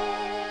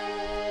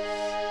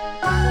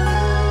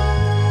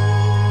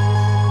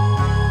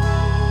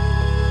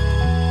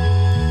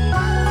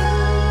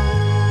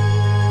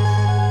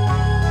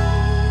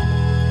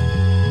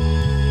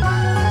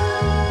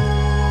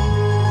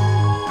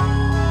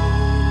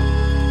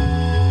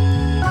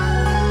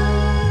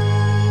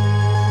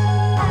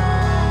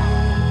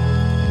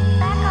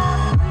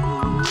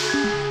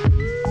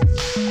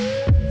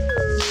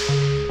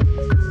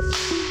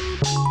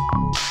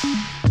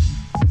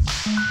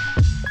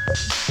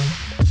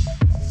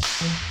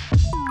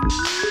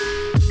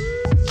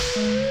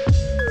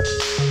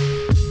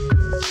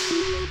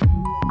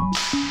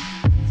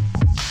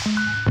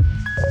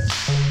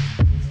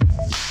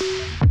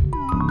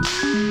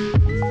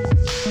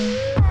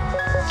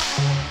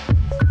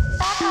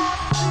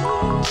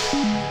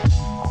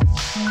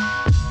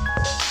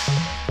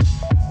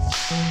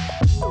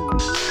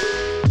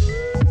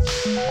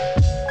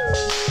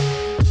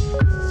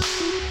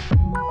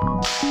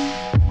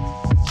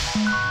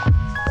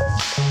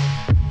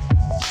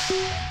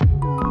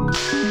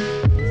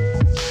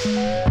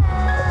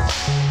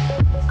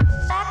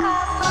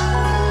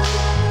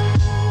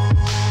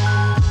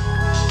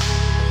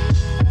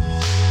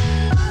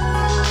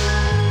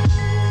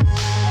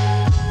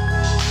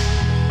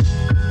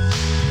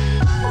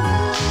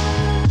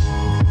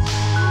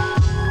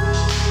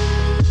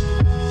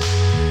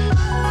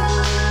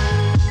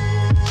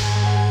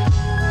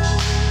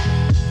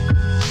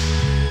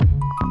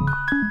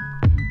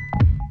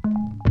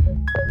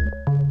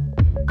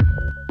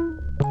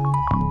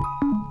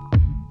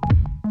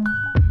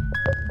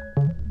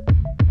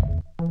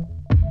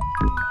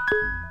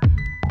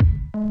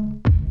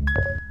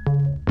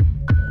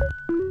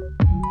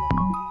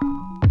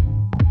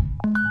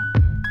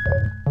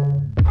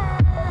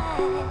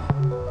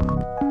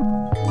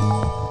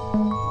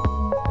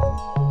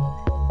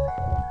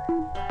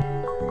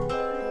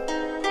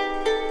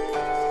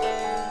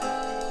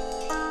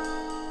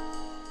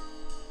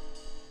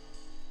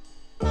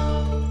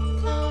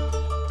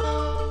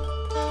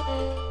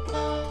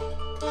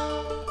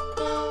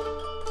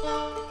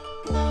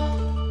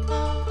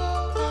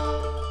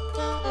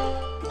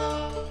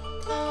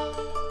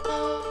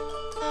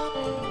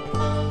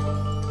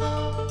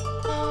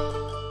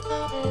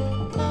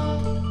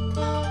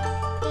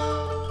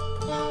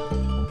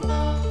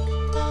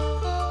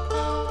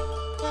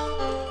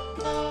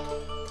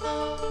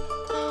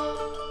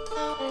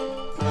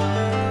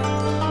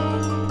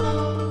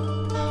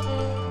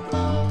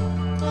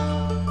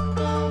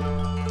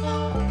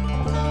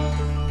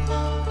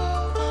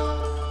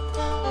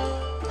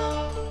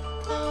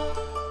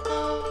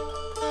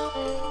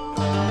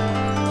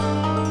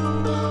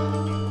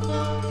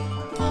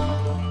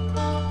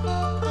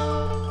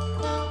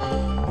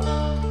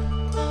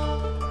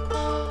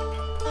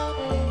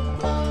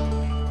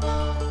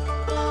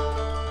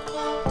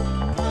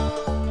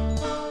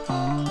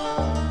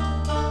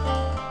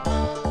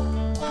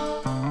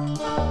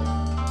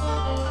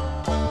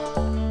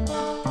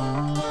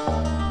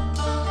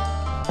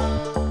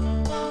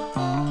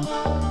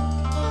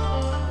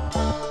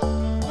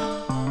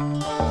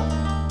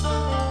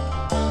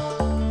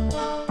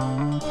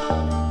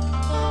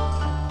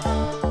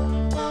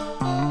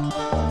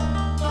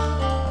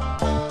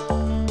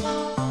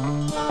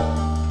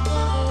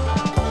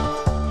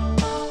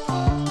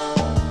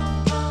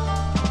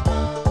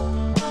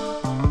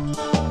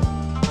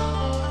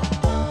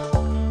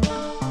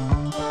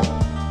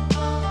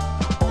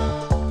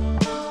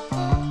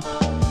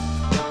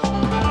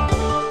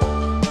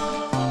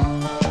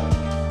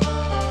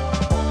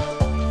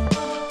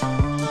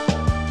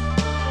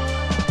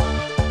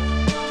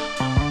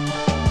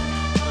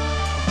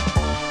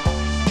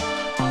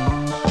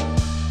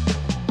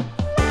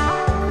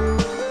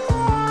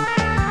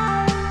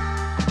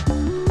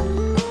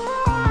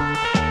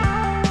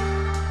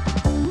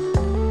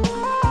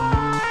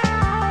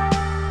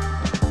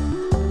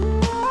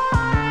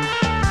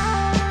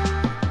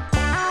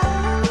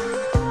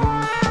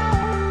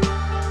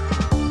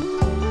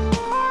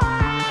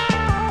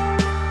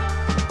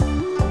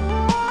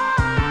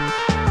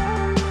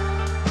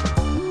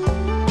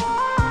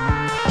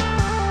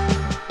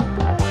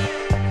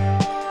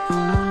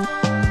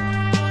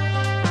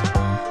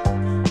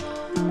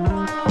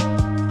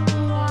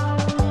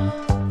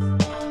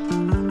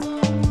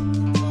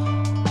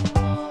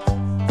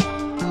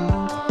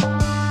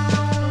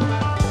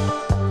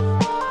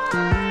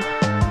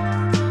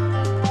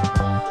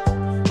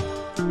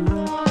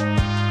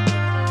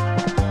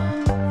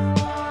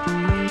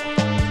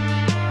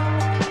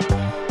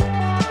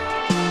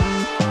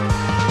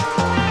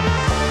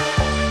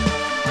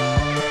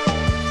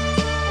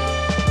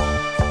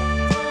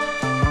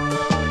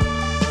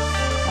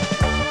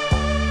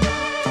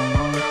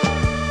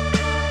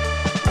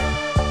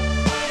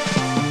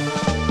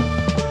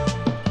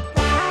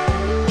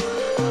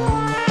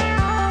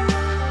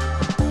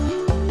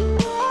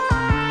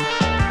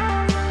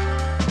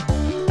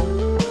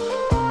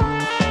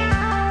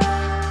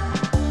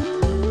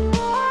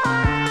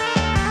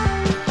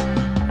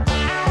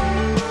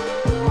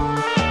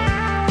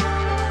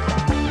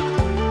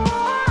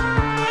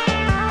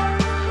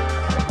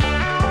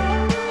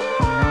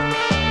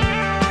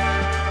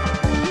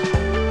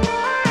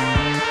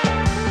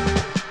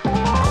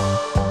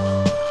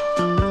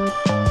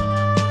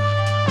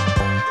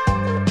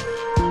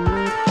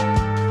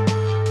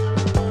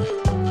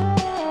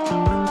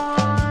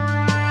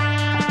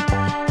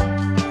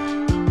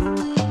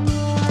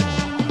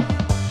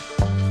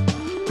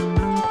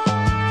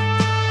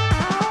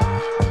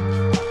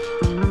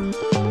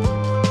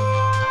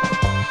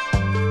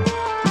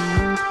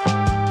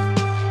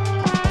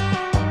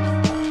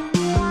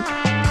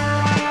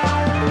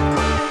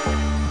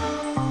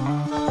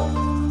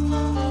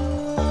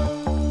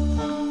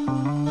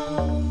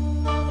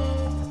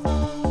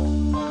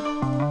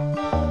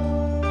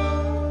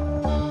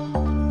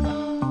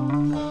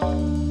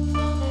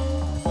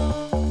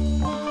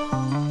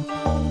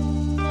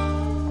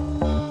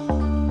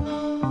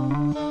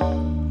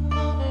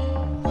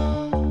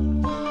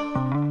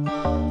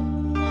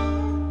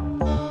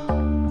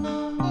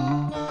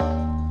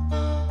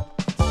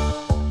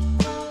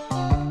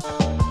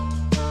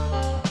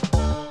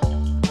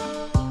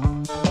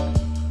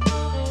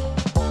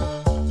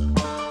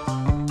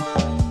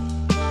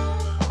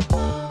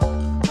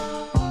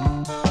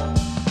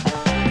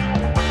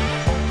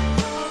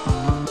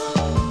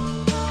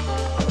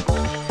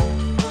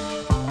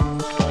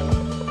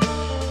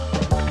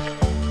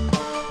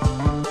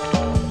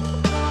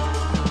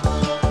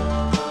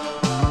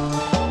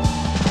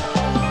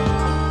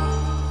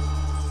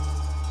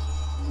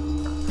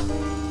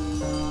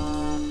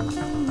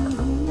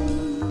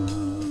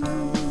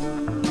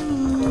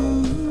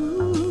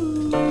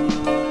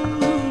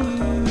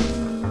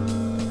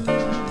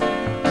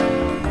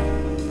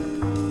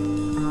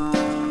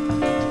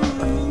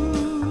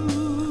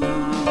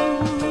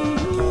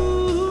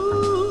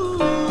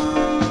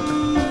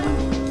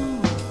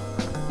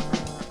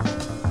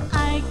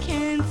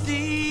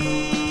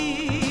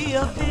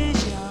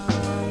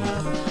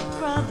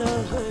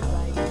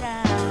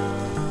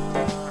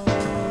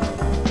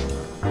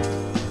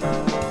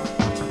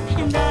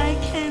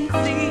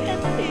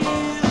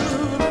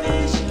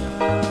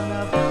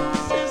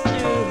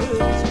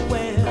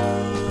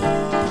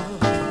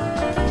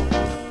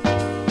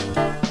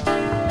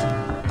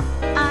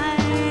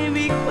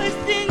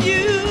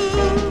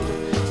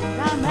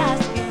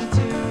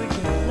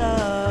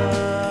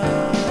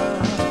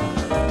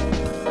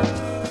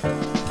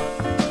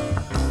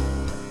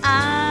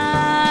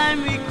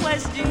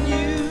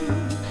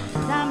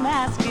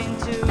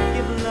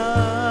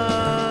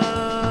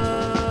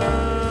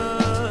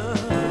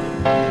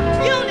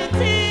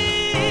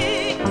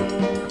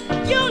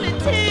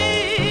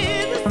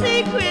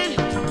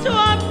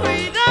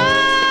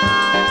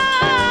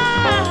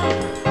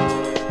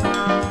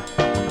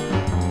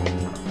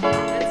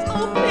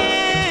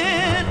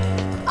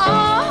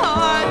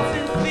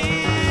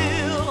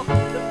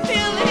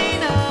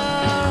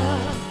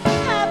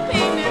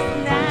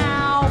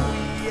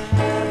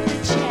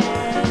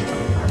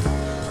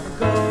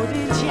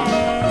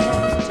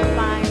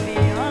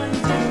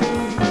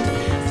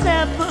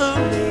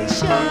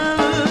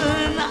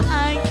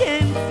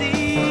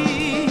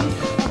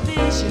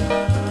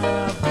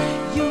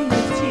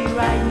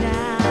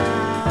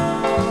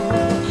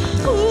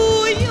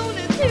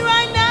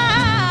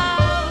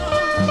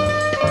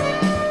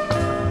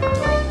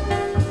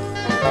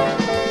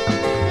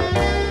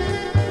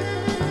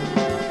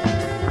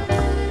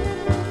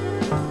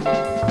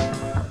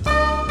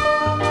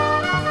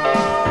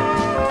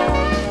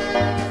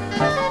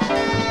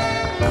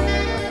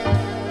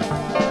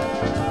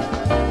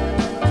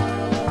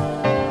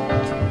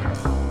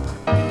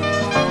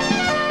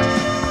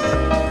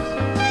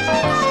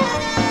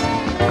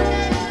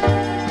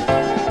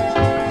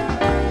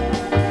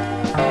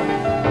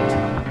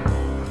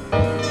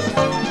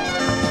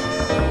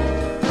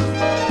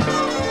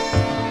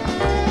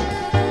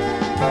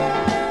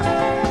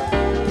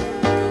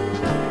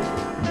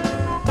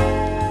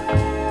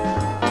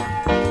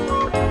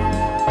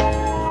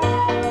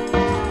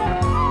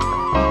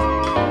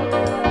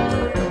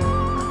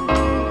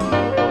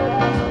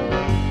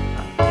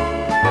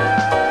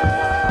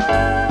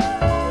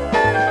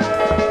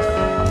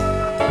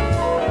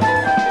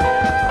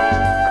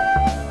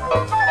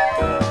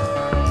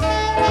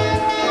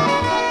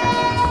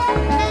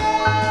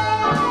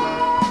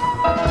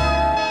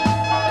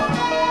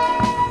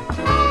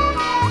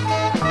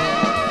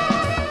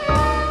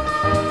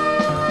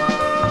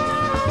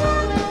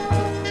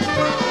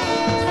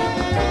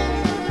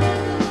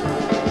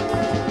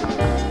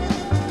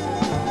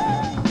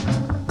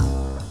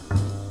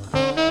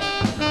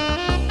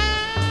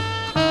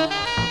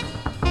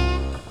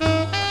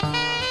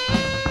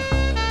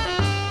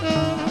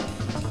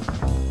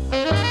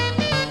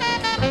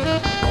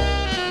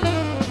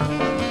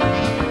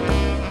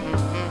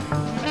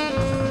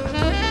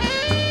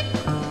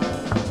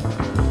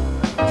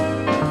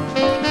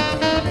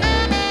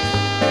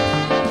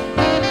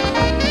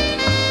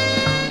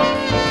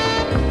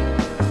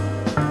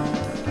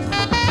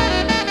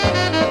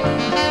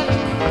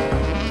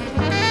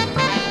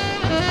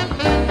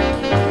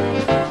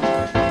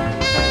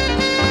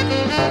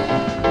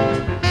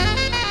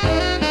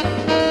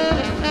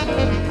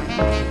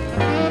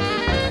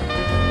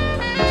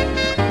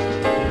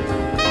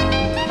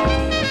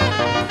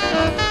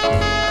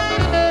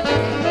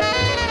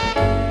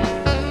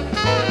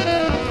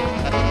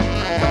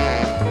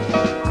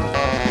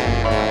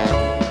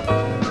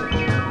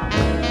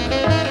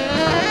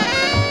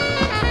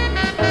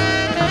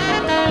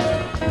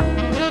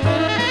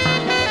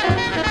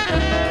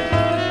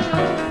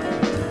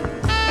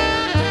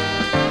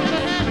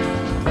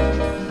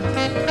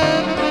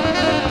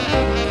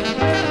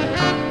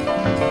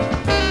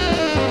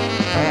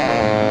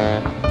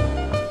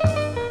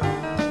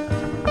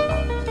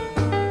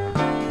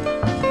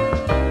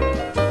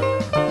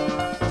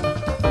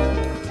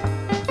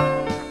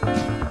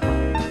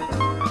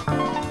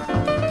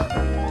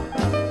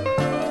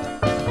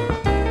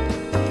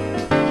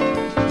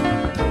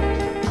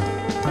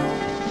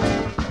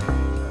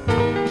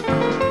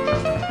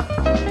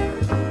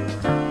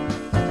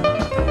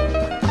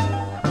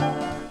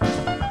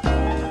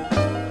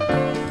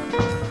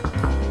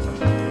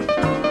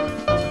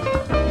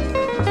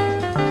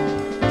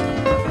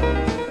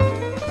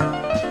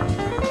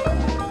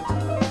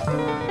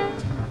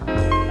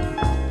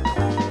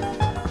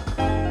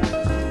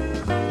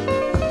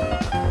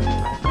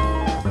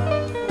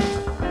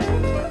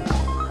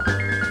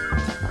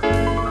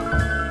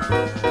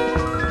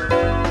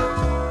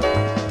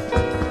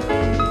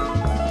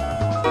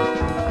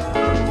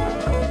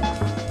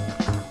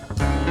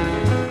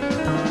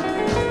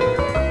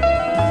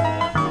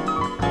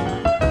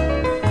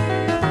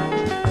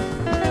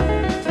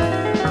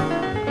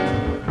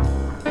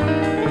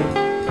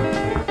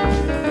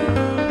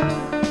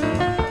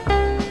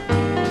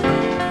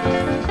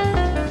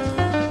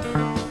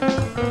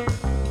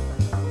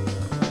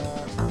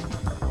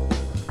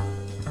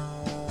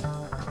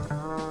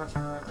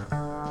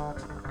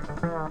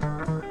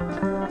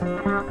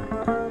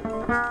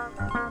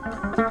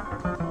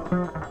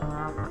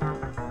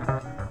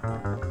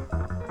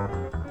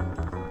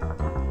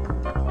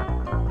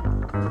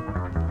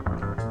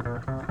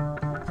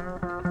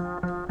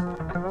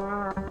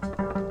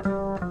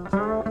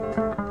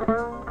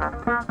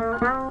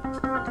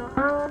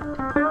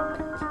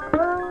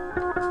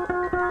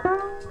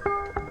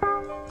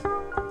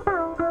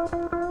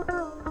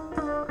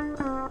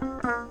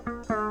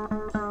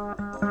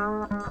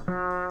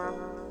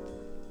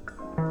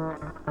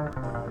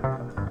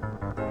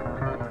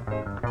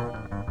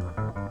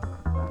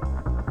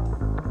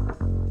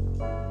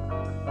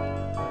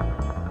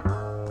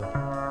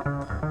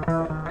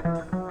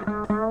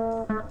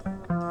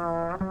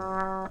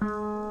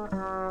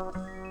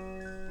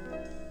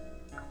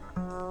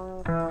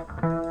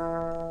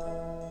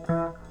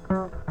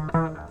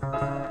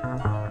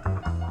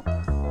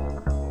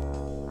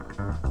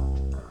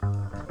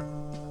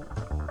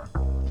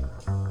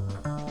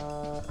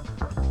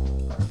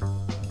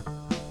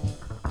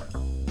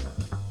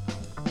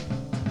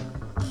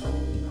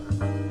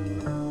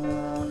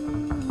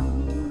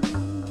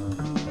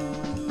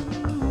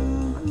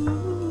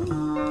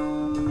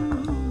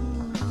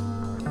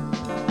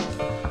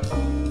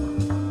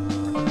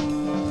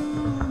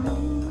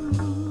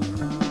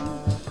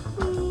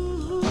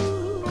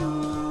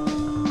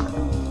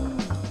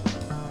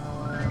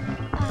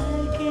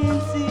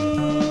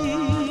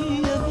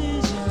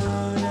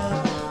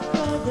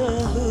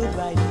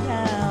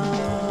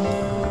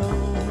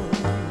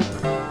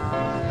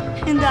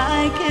 and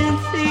I can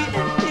see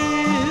and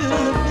feel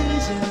a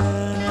vision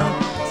of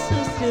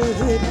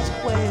sisterhood as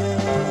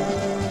well.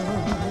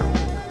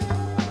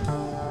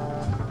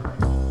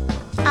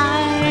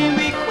 I'm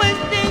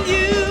requesting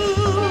you,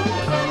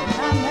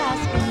 I'm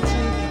asking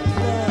to give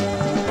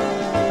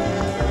love.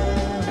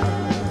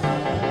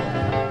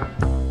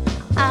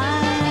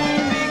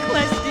 I'm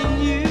requesting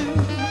you,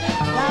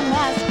 I'm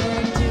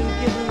asking to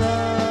give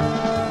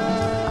love.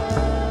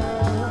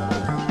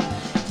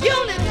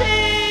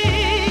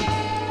 Unity,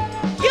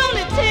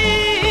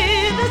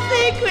 unity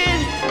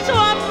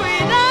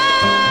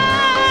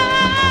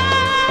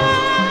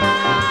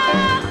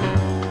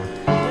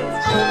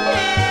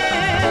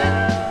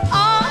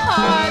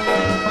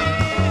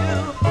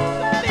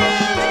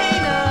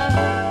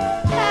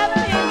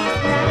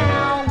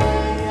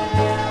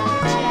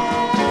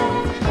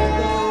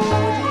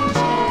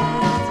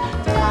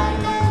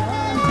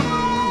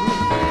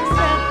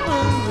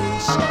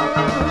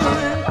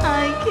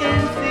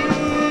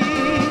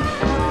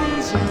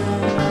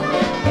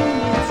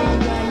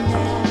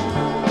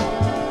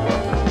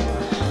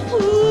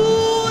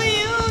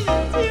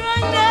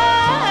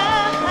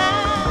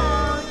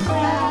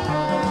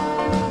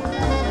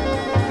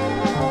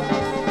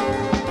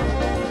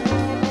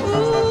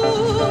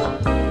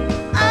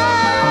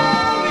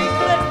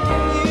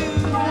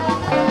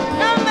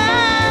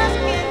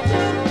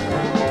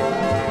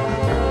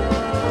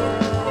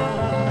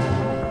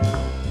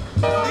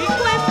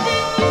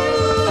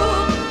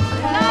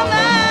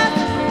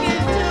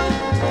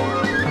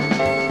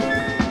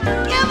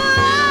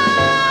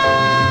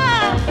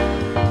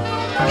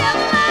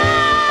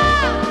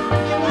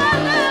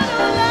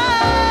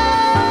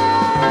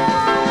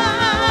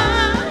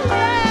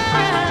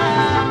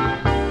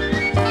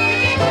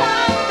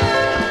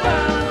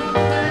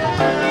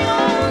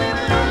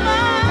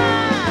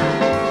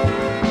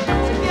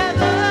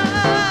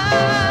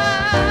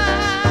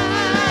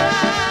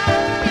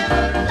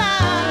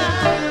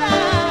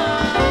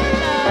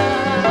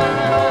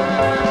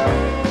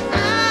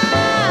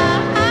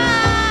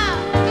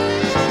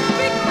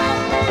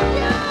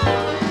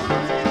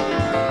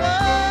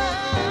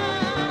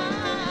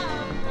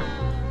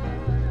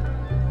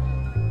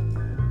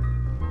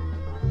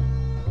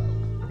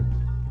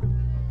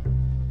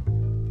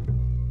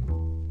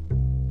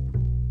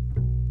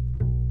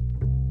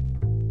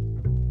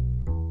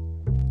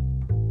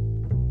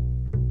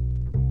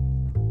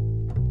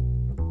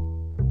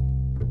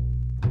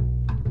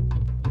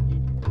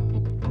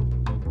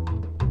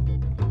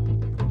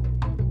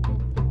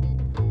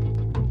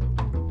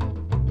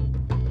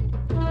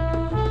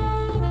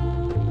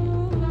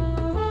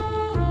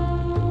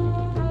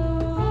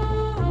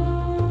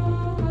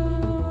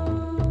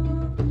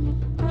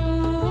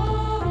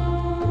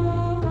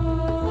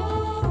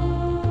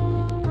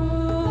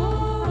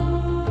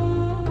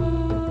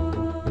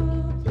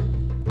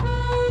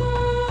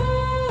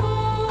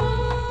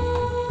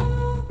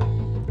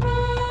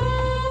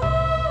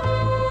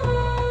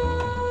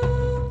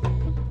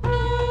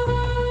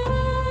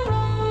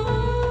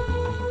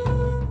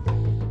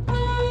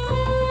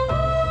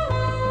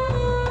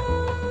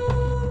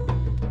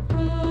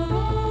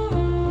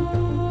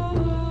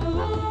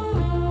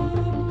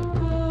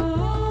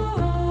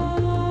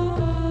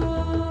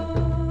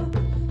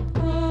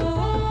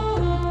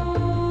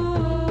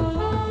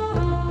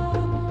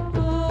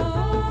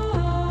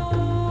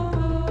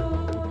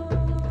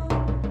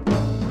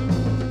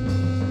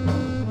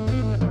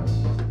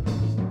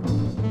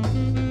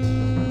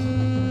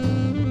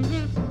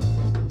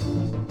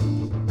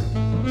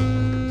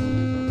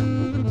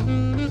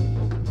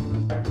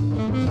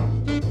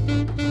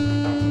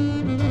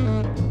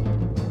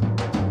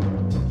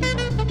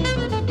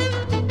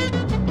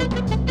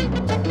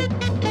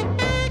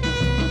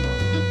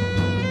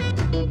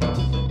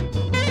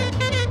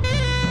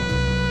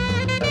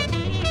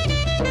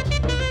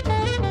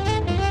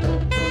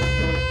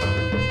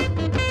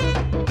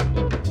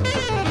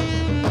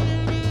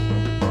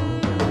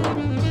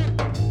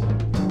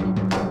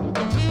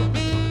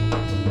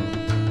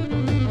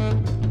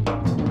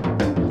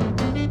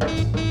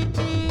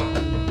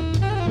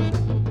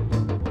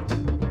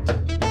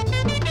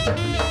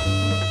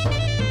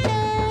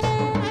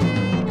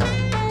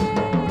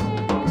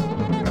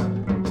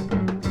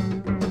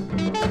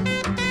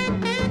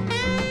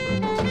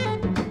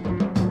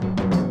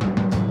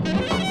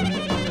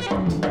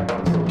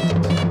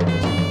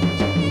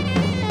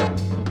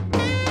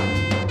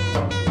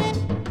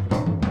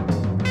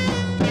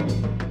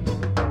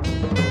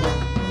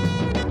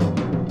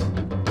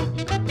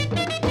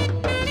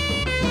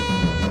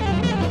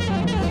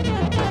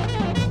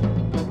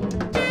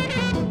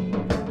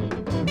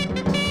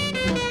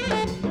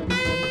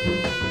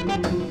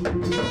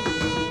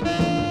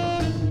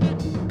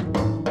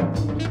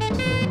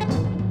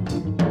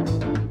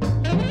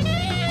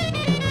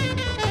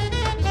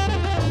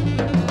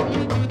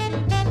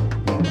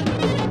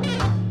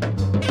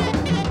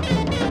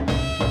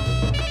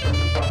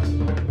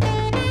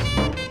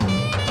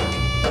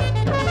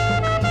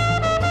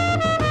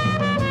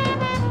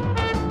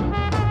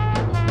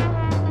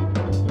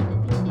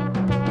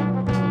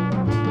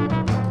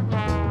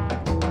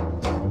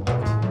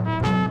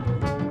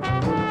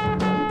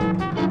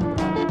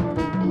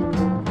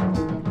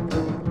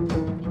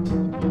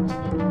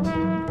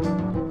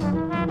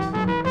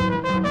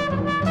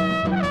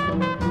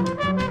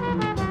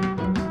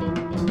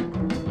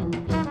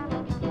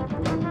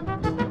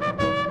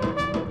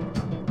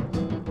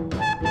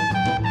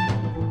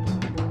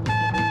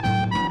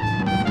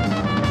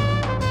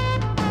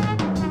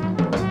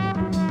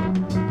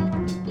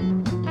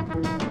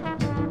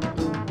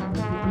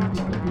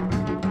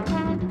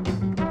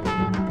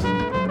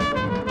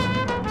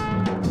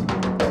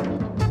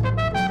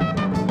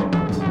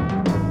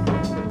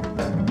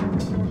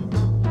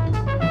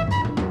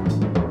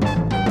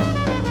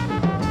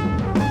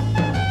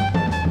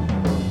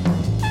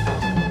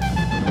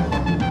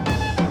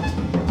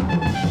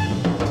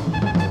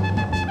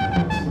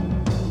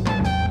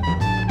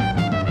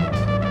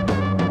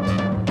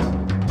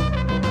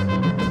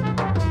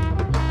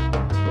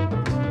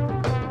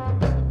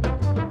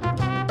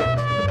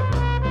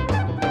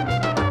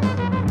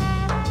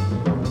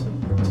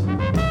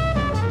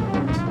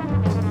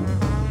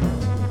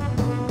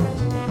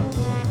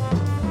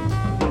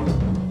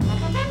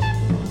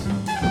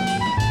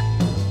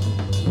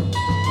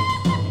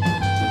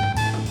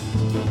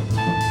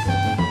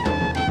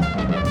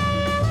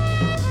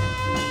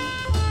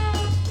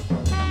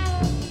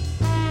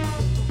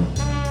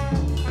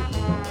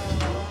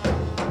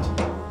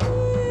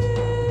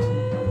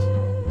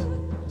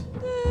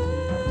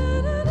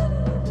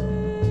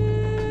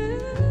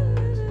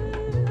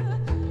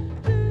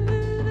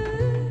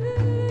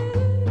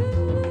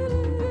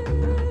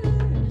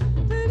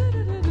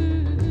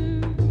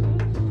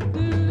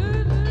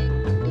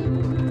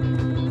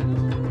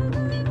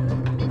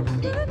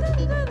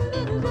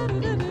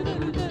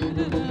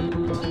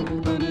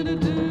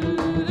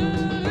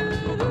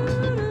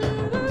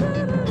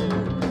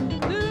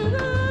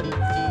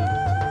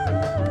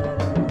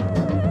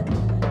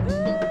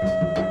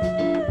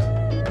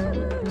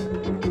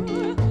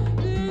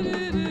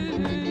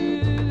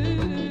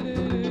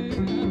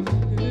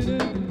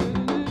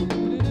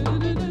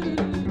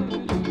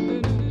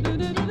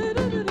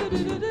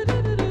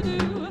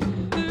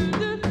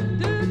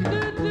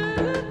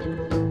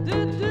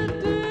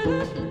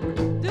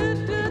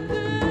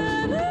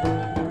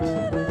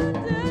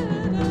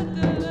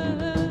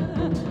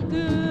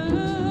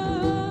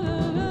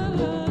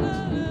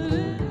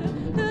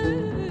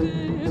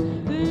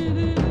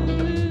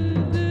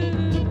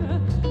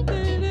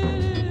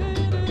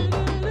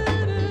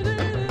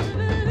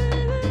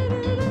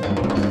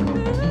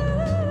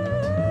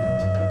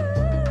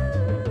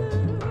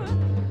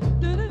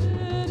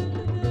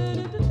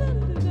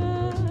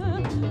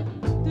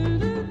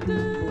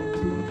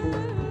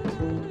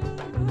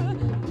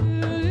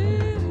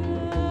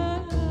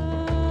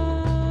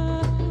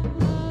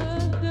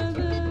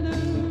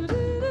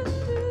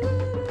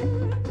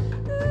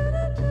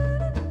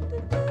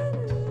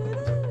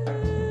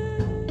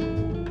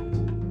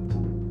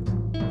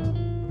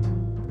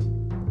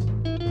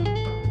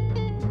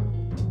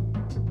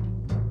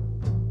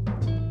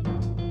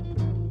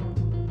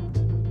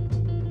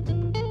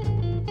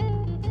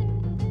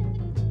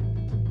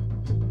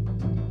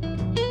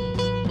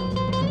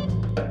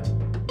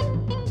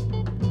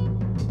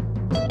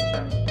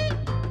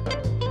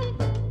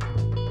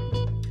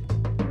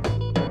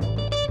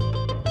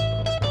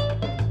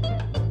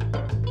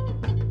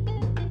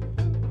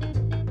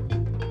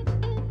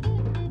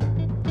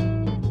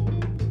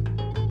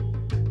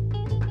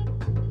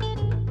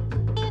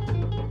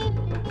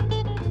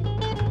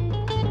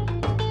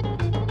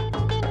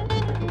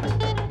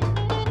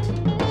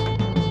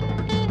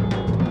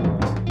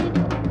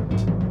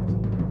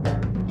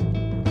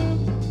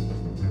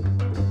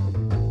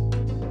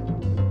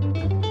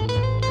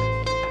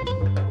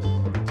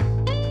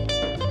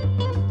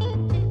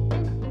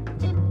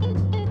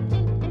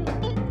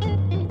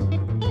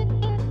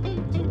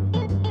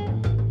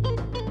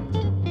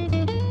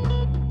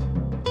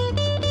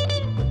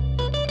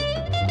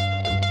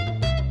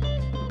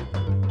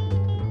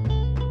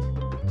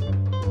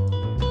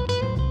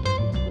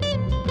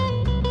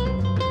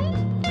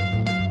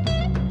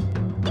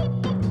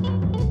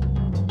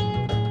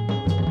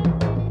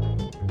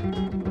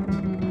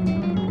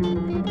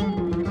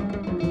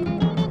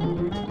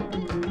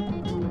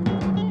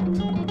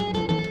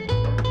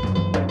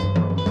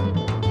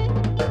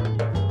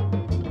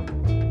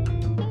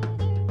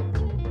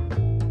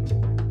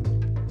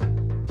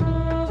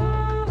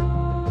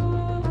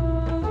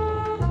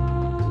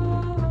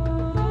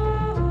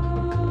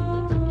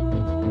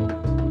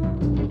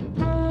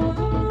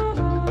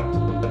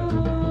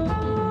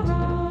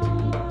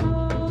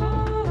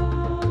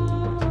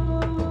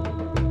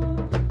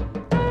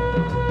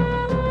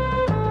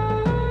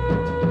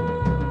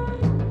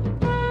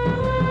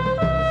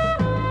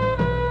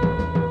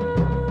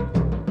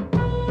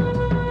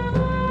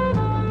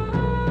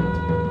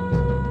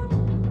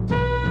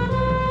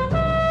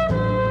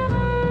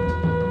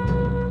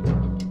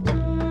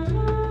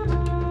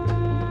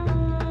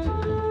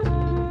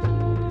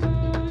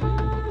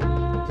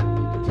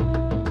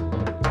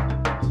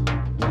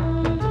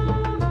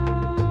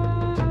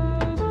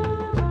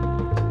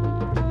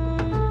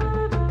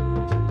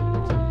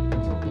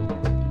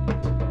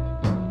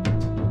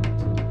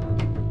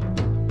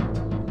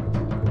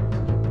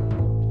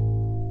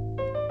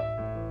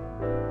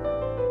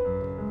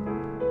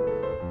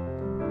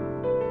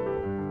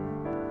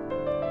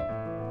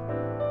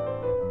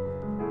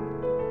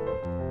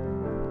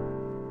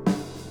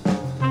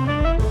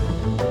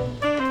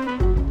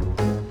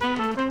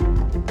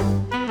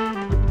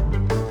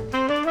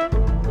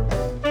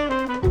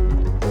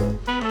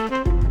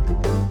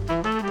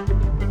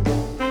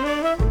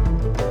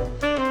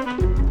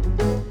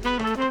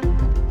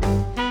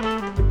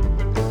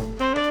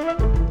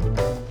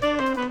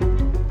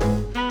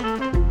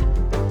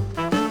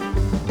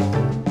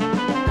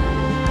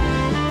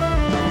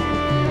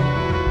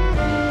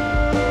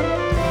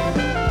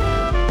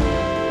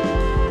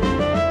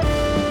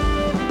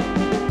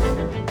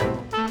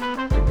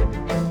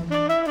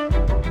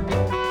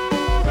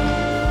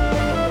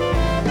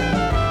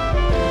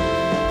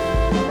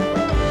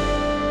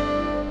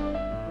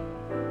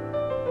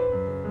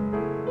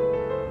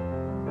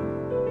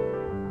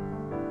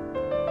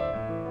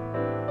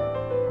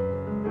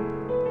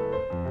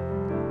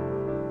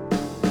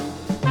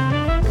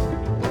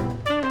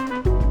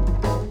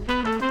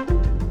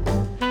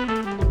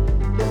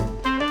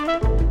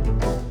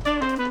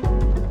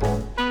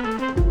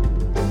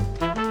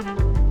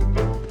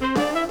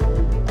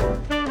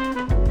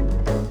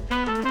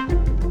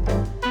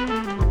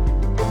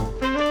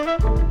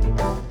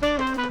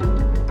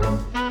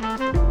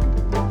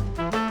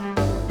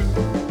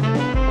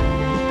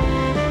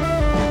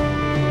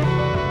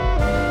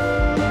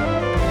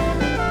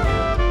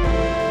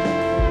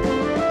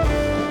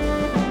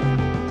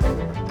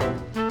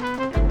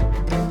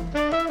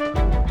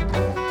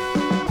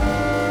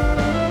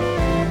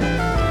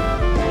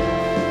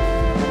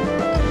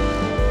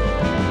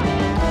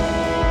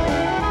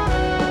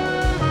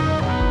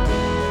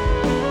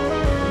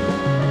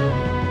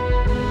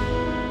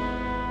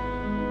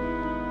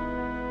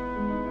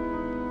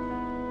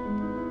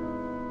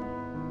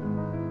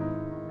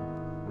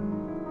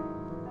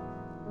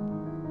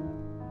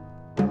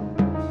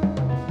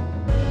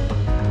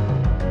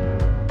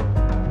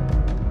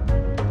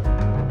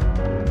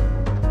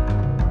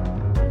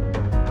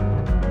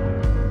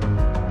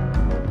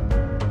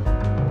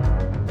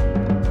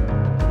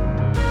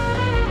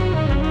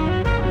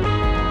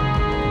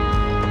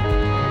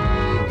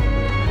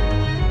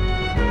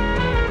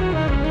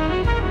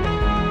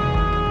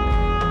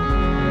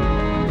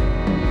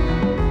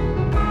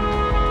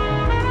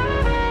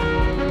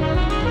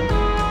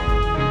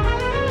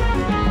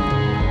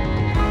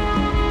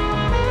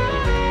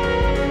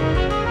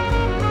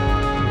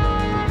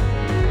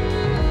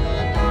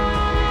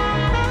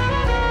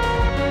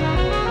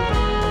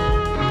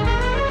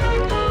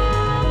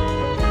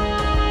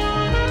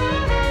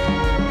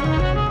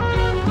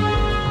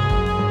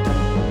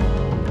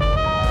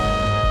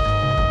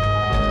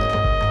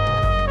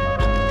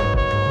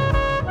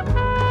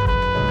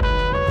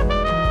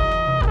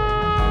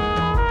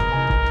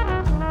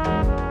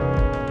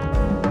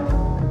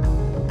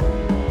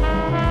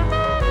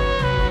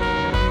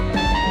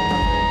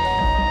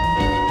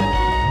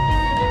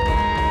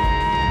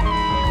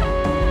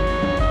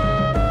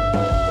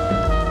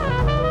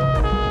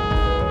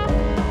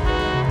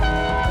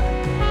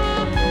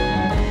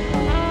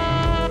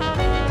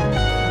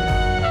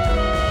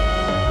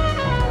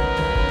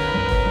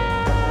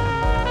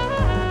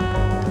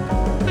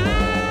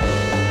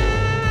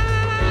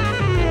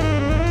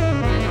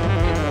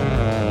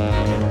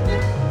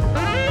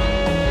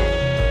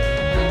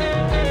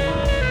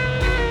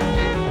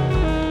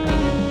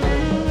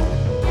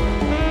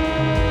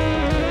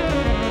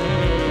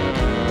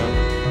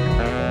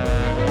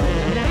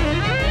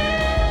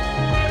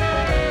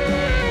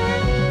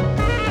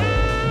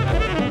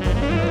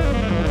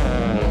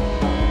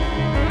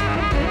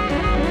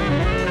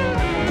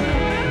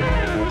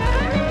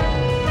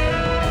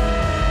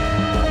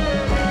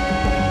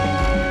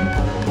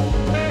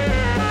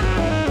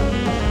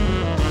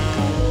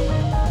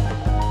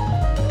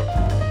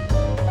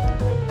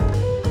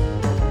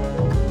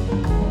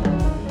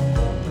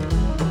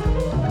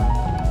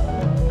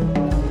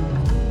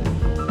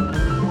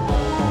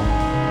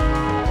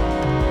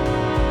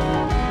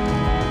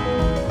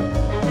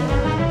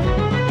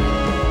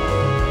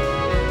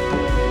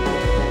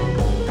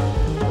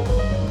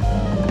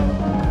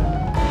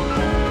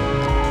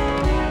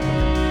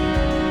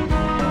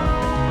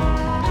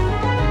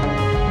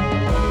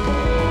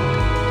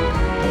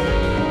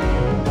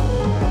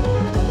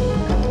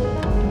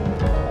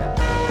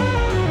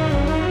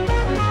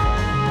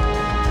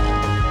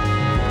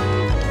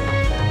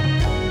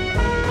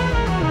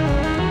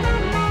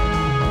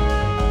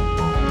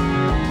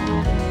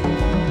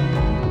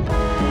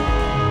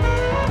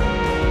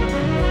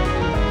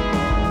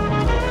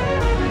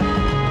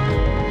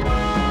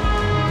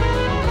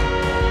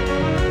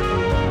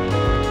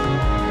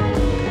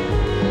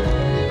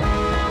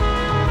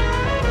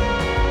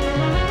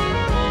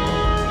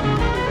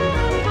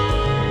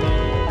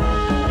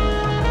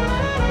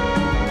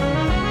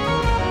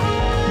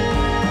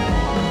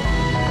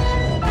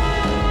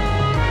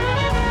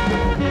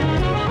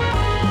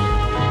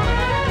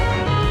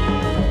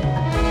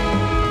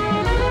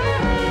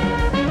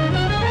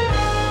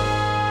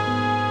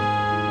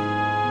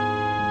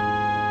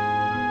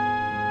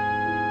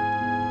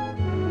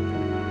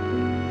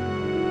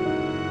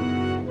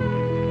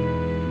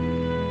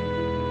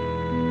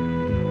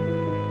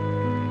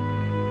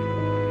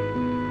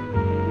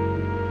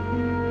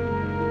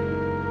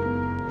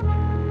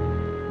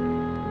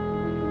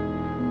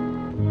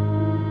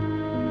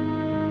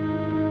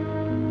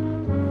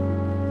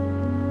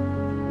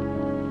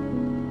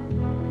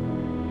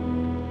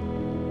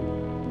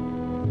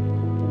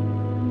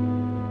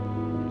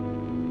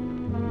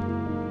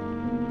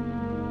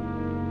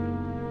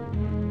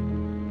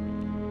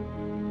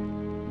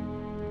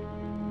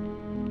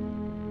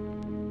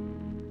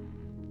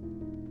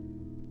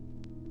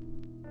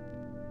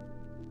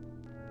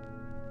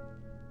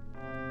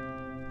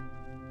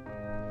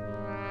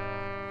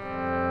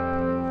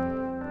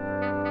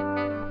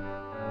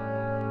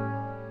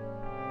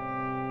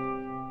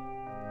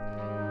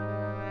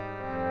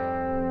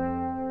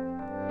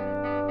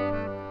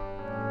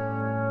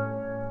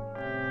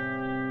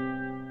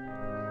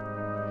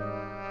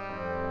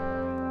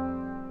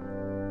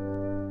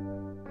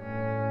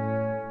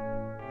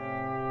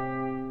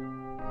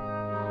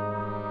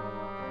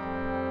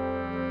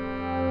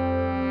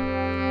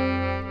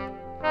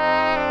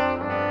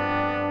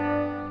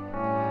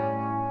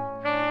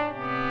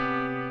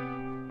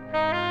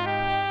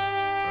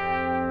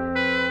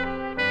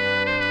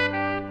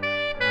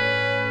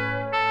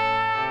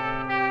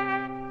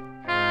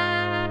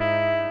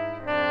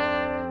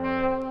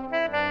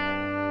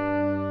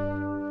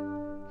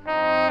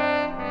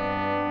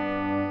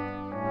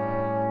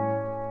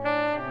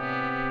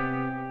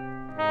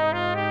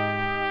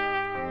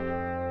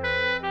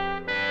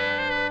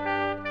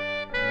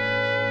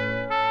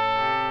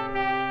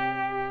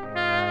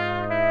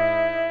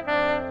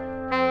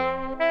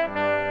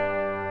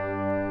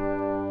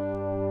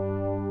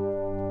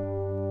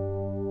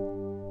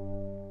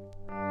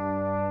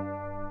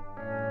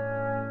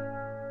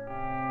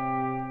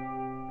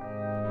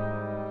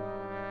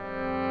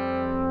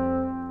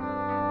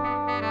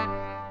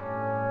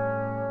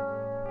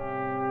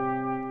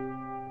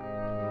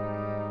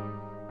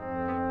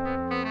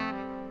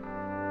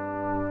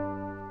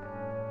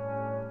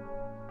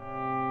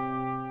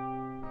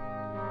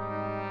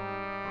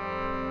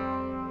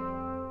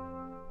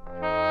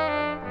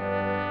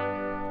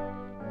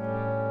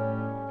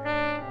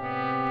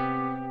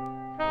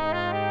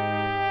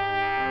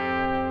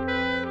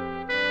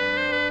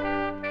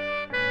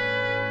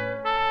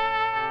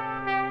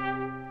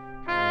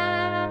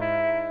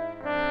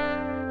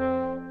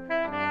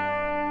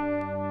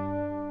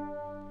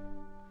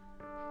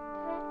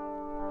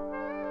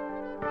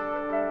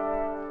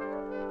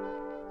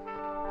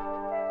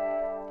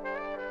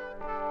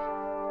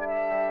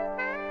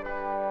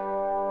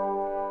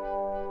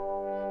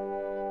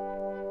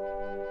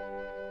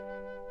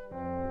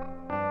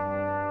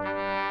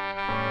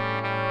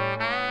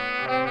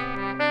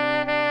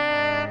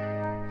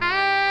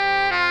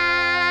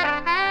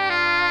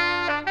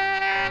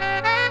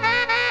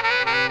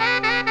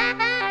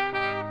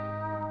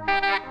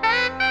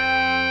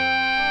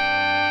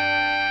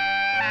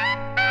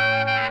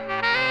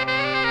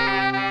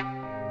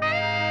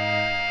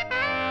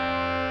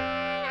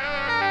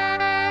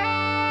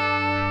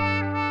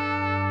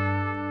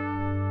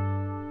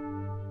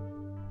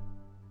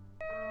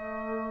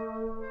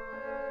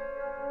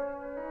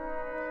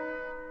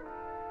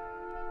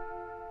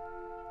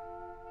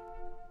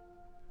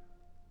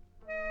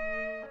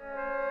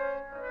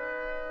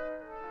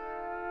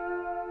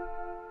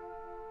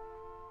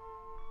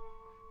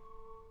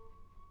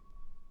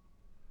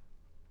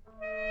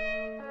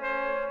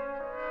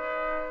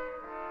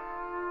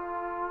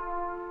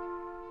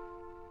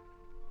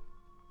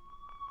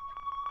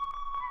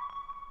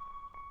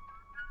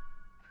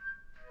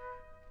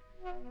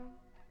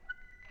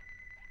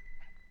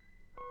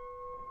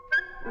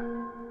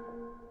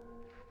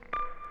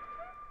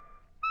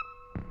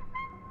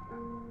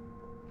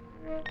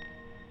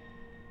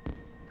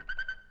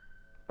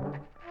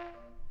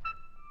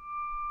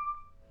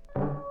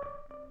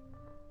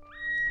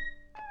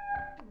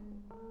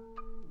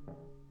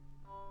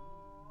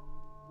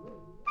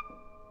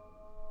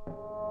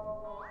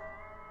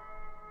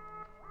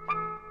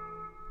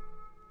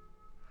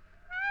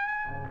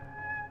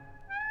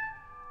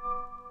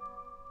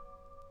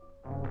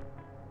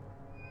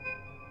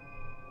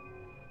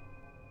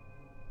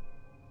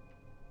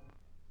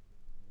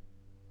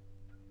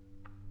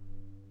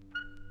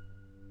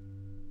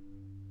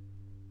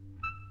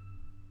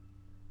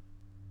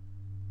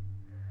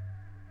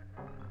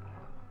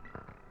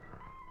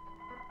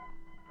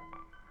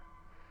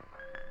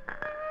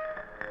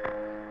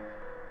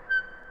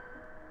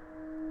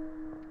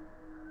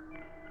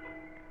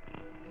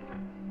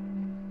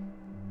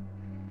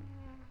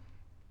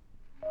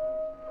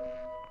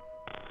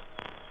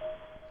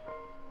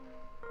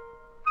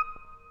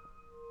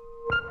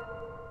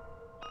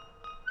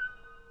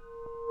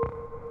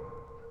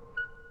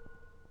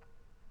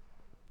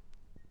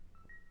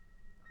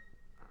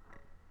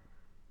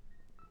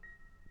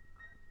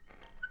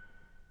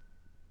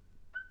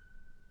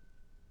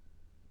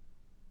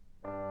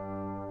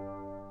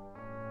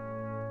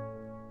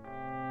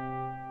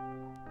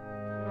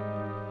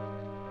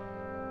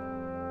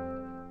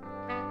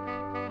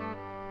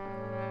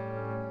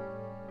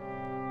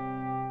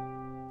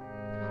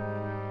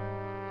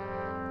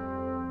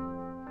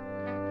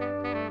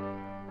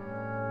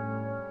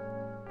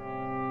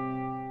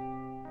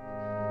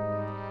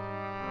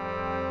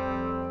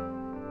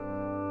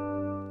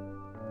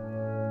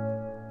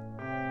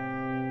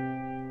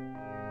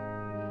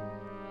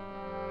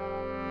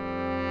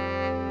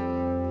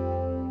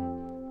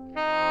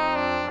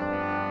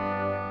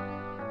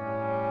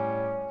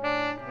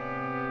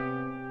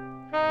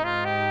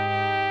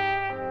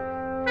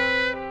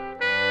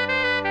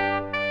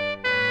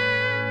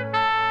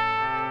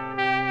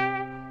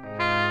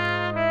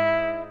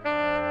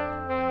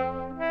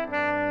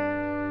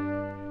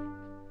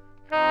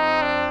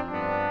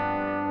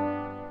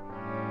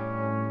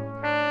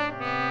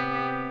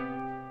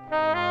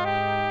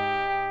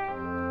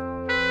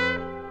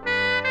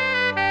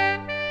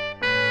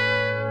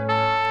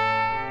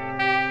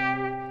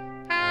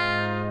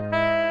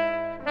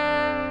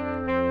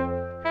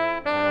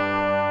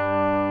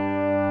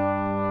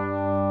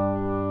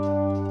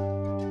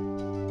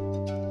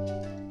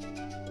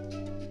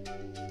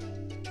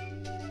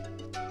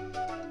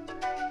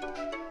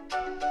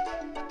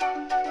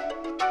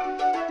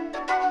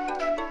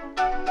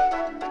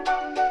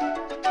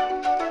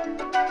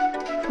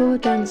Four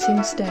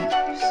dancing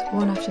steps,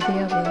 one after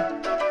the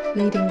other,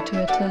 leading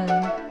to a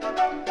turn.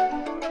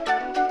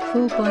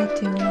 Four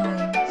biting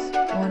lines,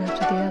 one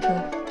after the other,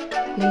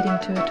 leading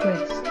to a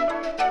twist.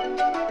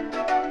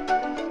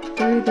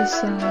 Through the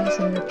sighs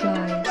and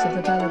replies of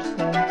the ballad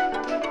form,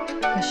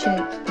 a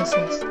shape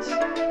persists.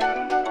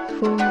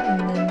 Four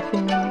and then four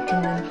and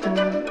then four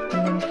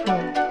and then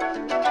four,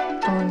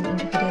 on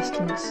into the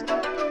distance.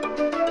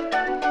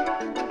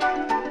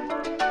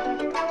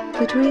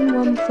 Between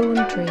one thorn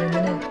tree and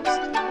the next,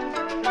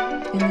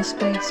 in the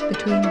space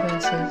between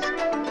verses,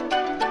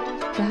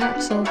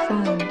 perhaps I'll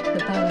find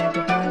the ballad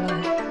of my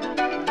life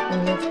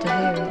and live to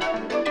hear it.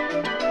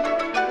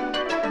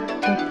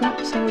 Or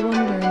perhaps I'll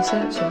wander in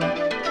search of it,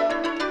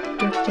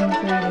 drifting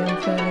through the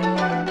unfurling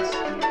lines.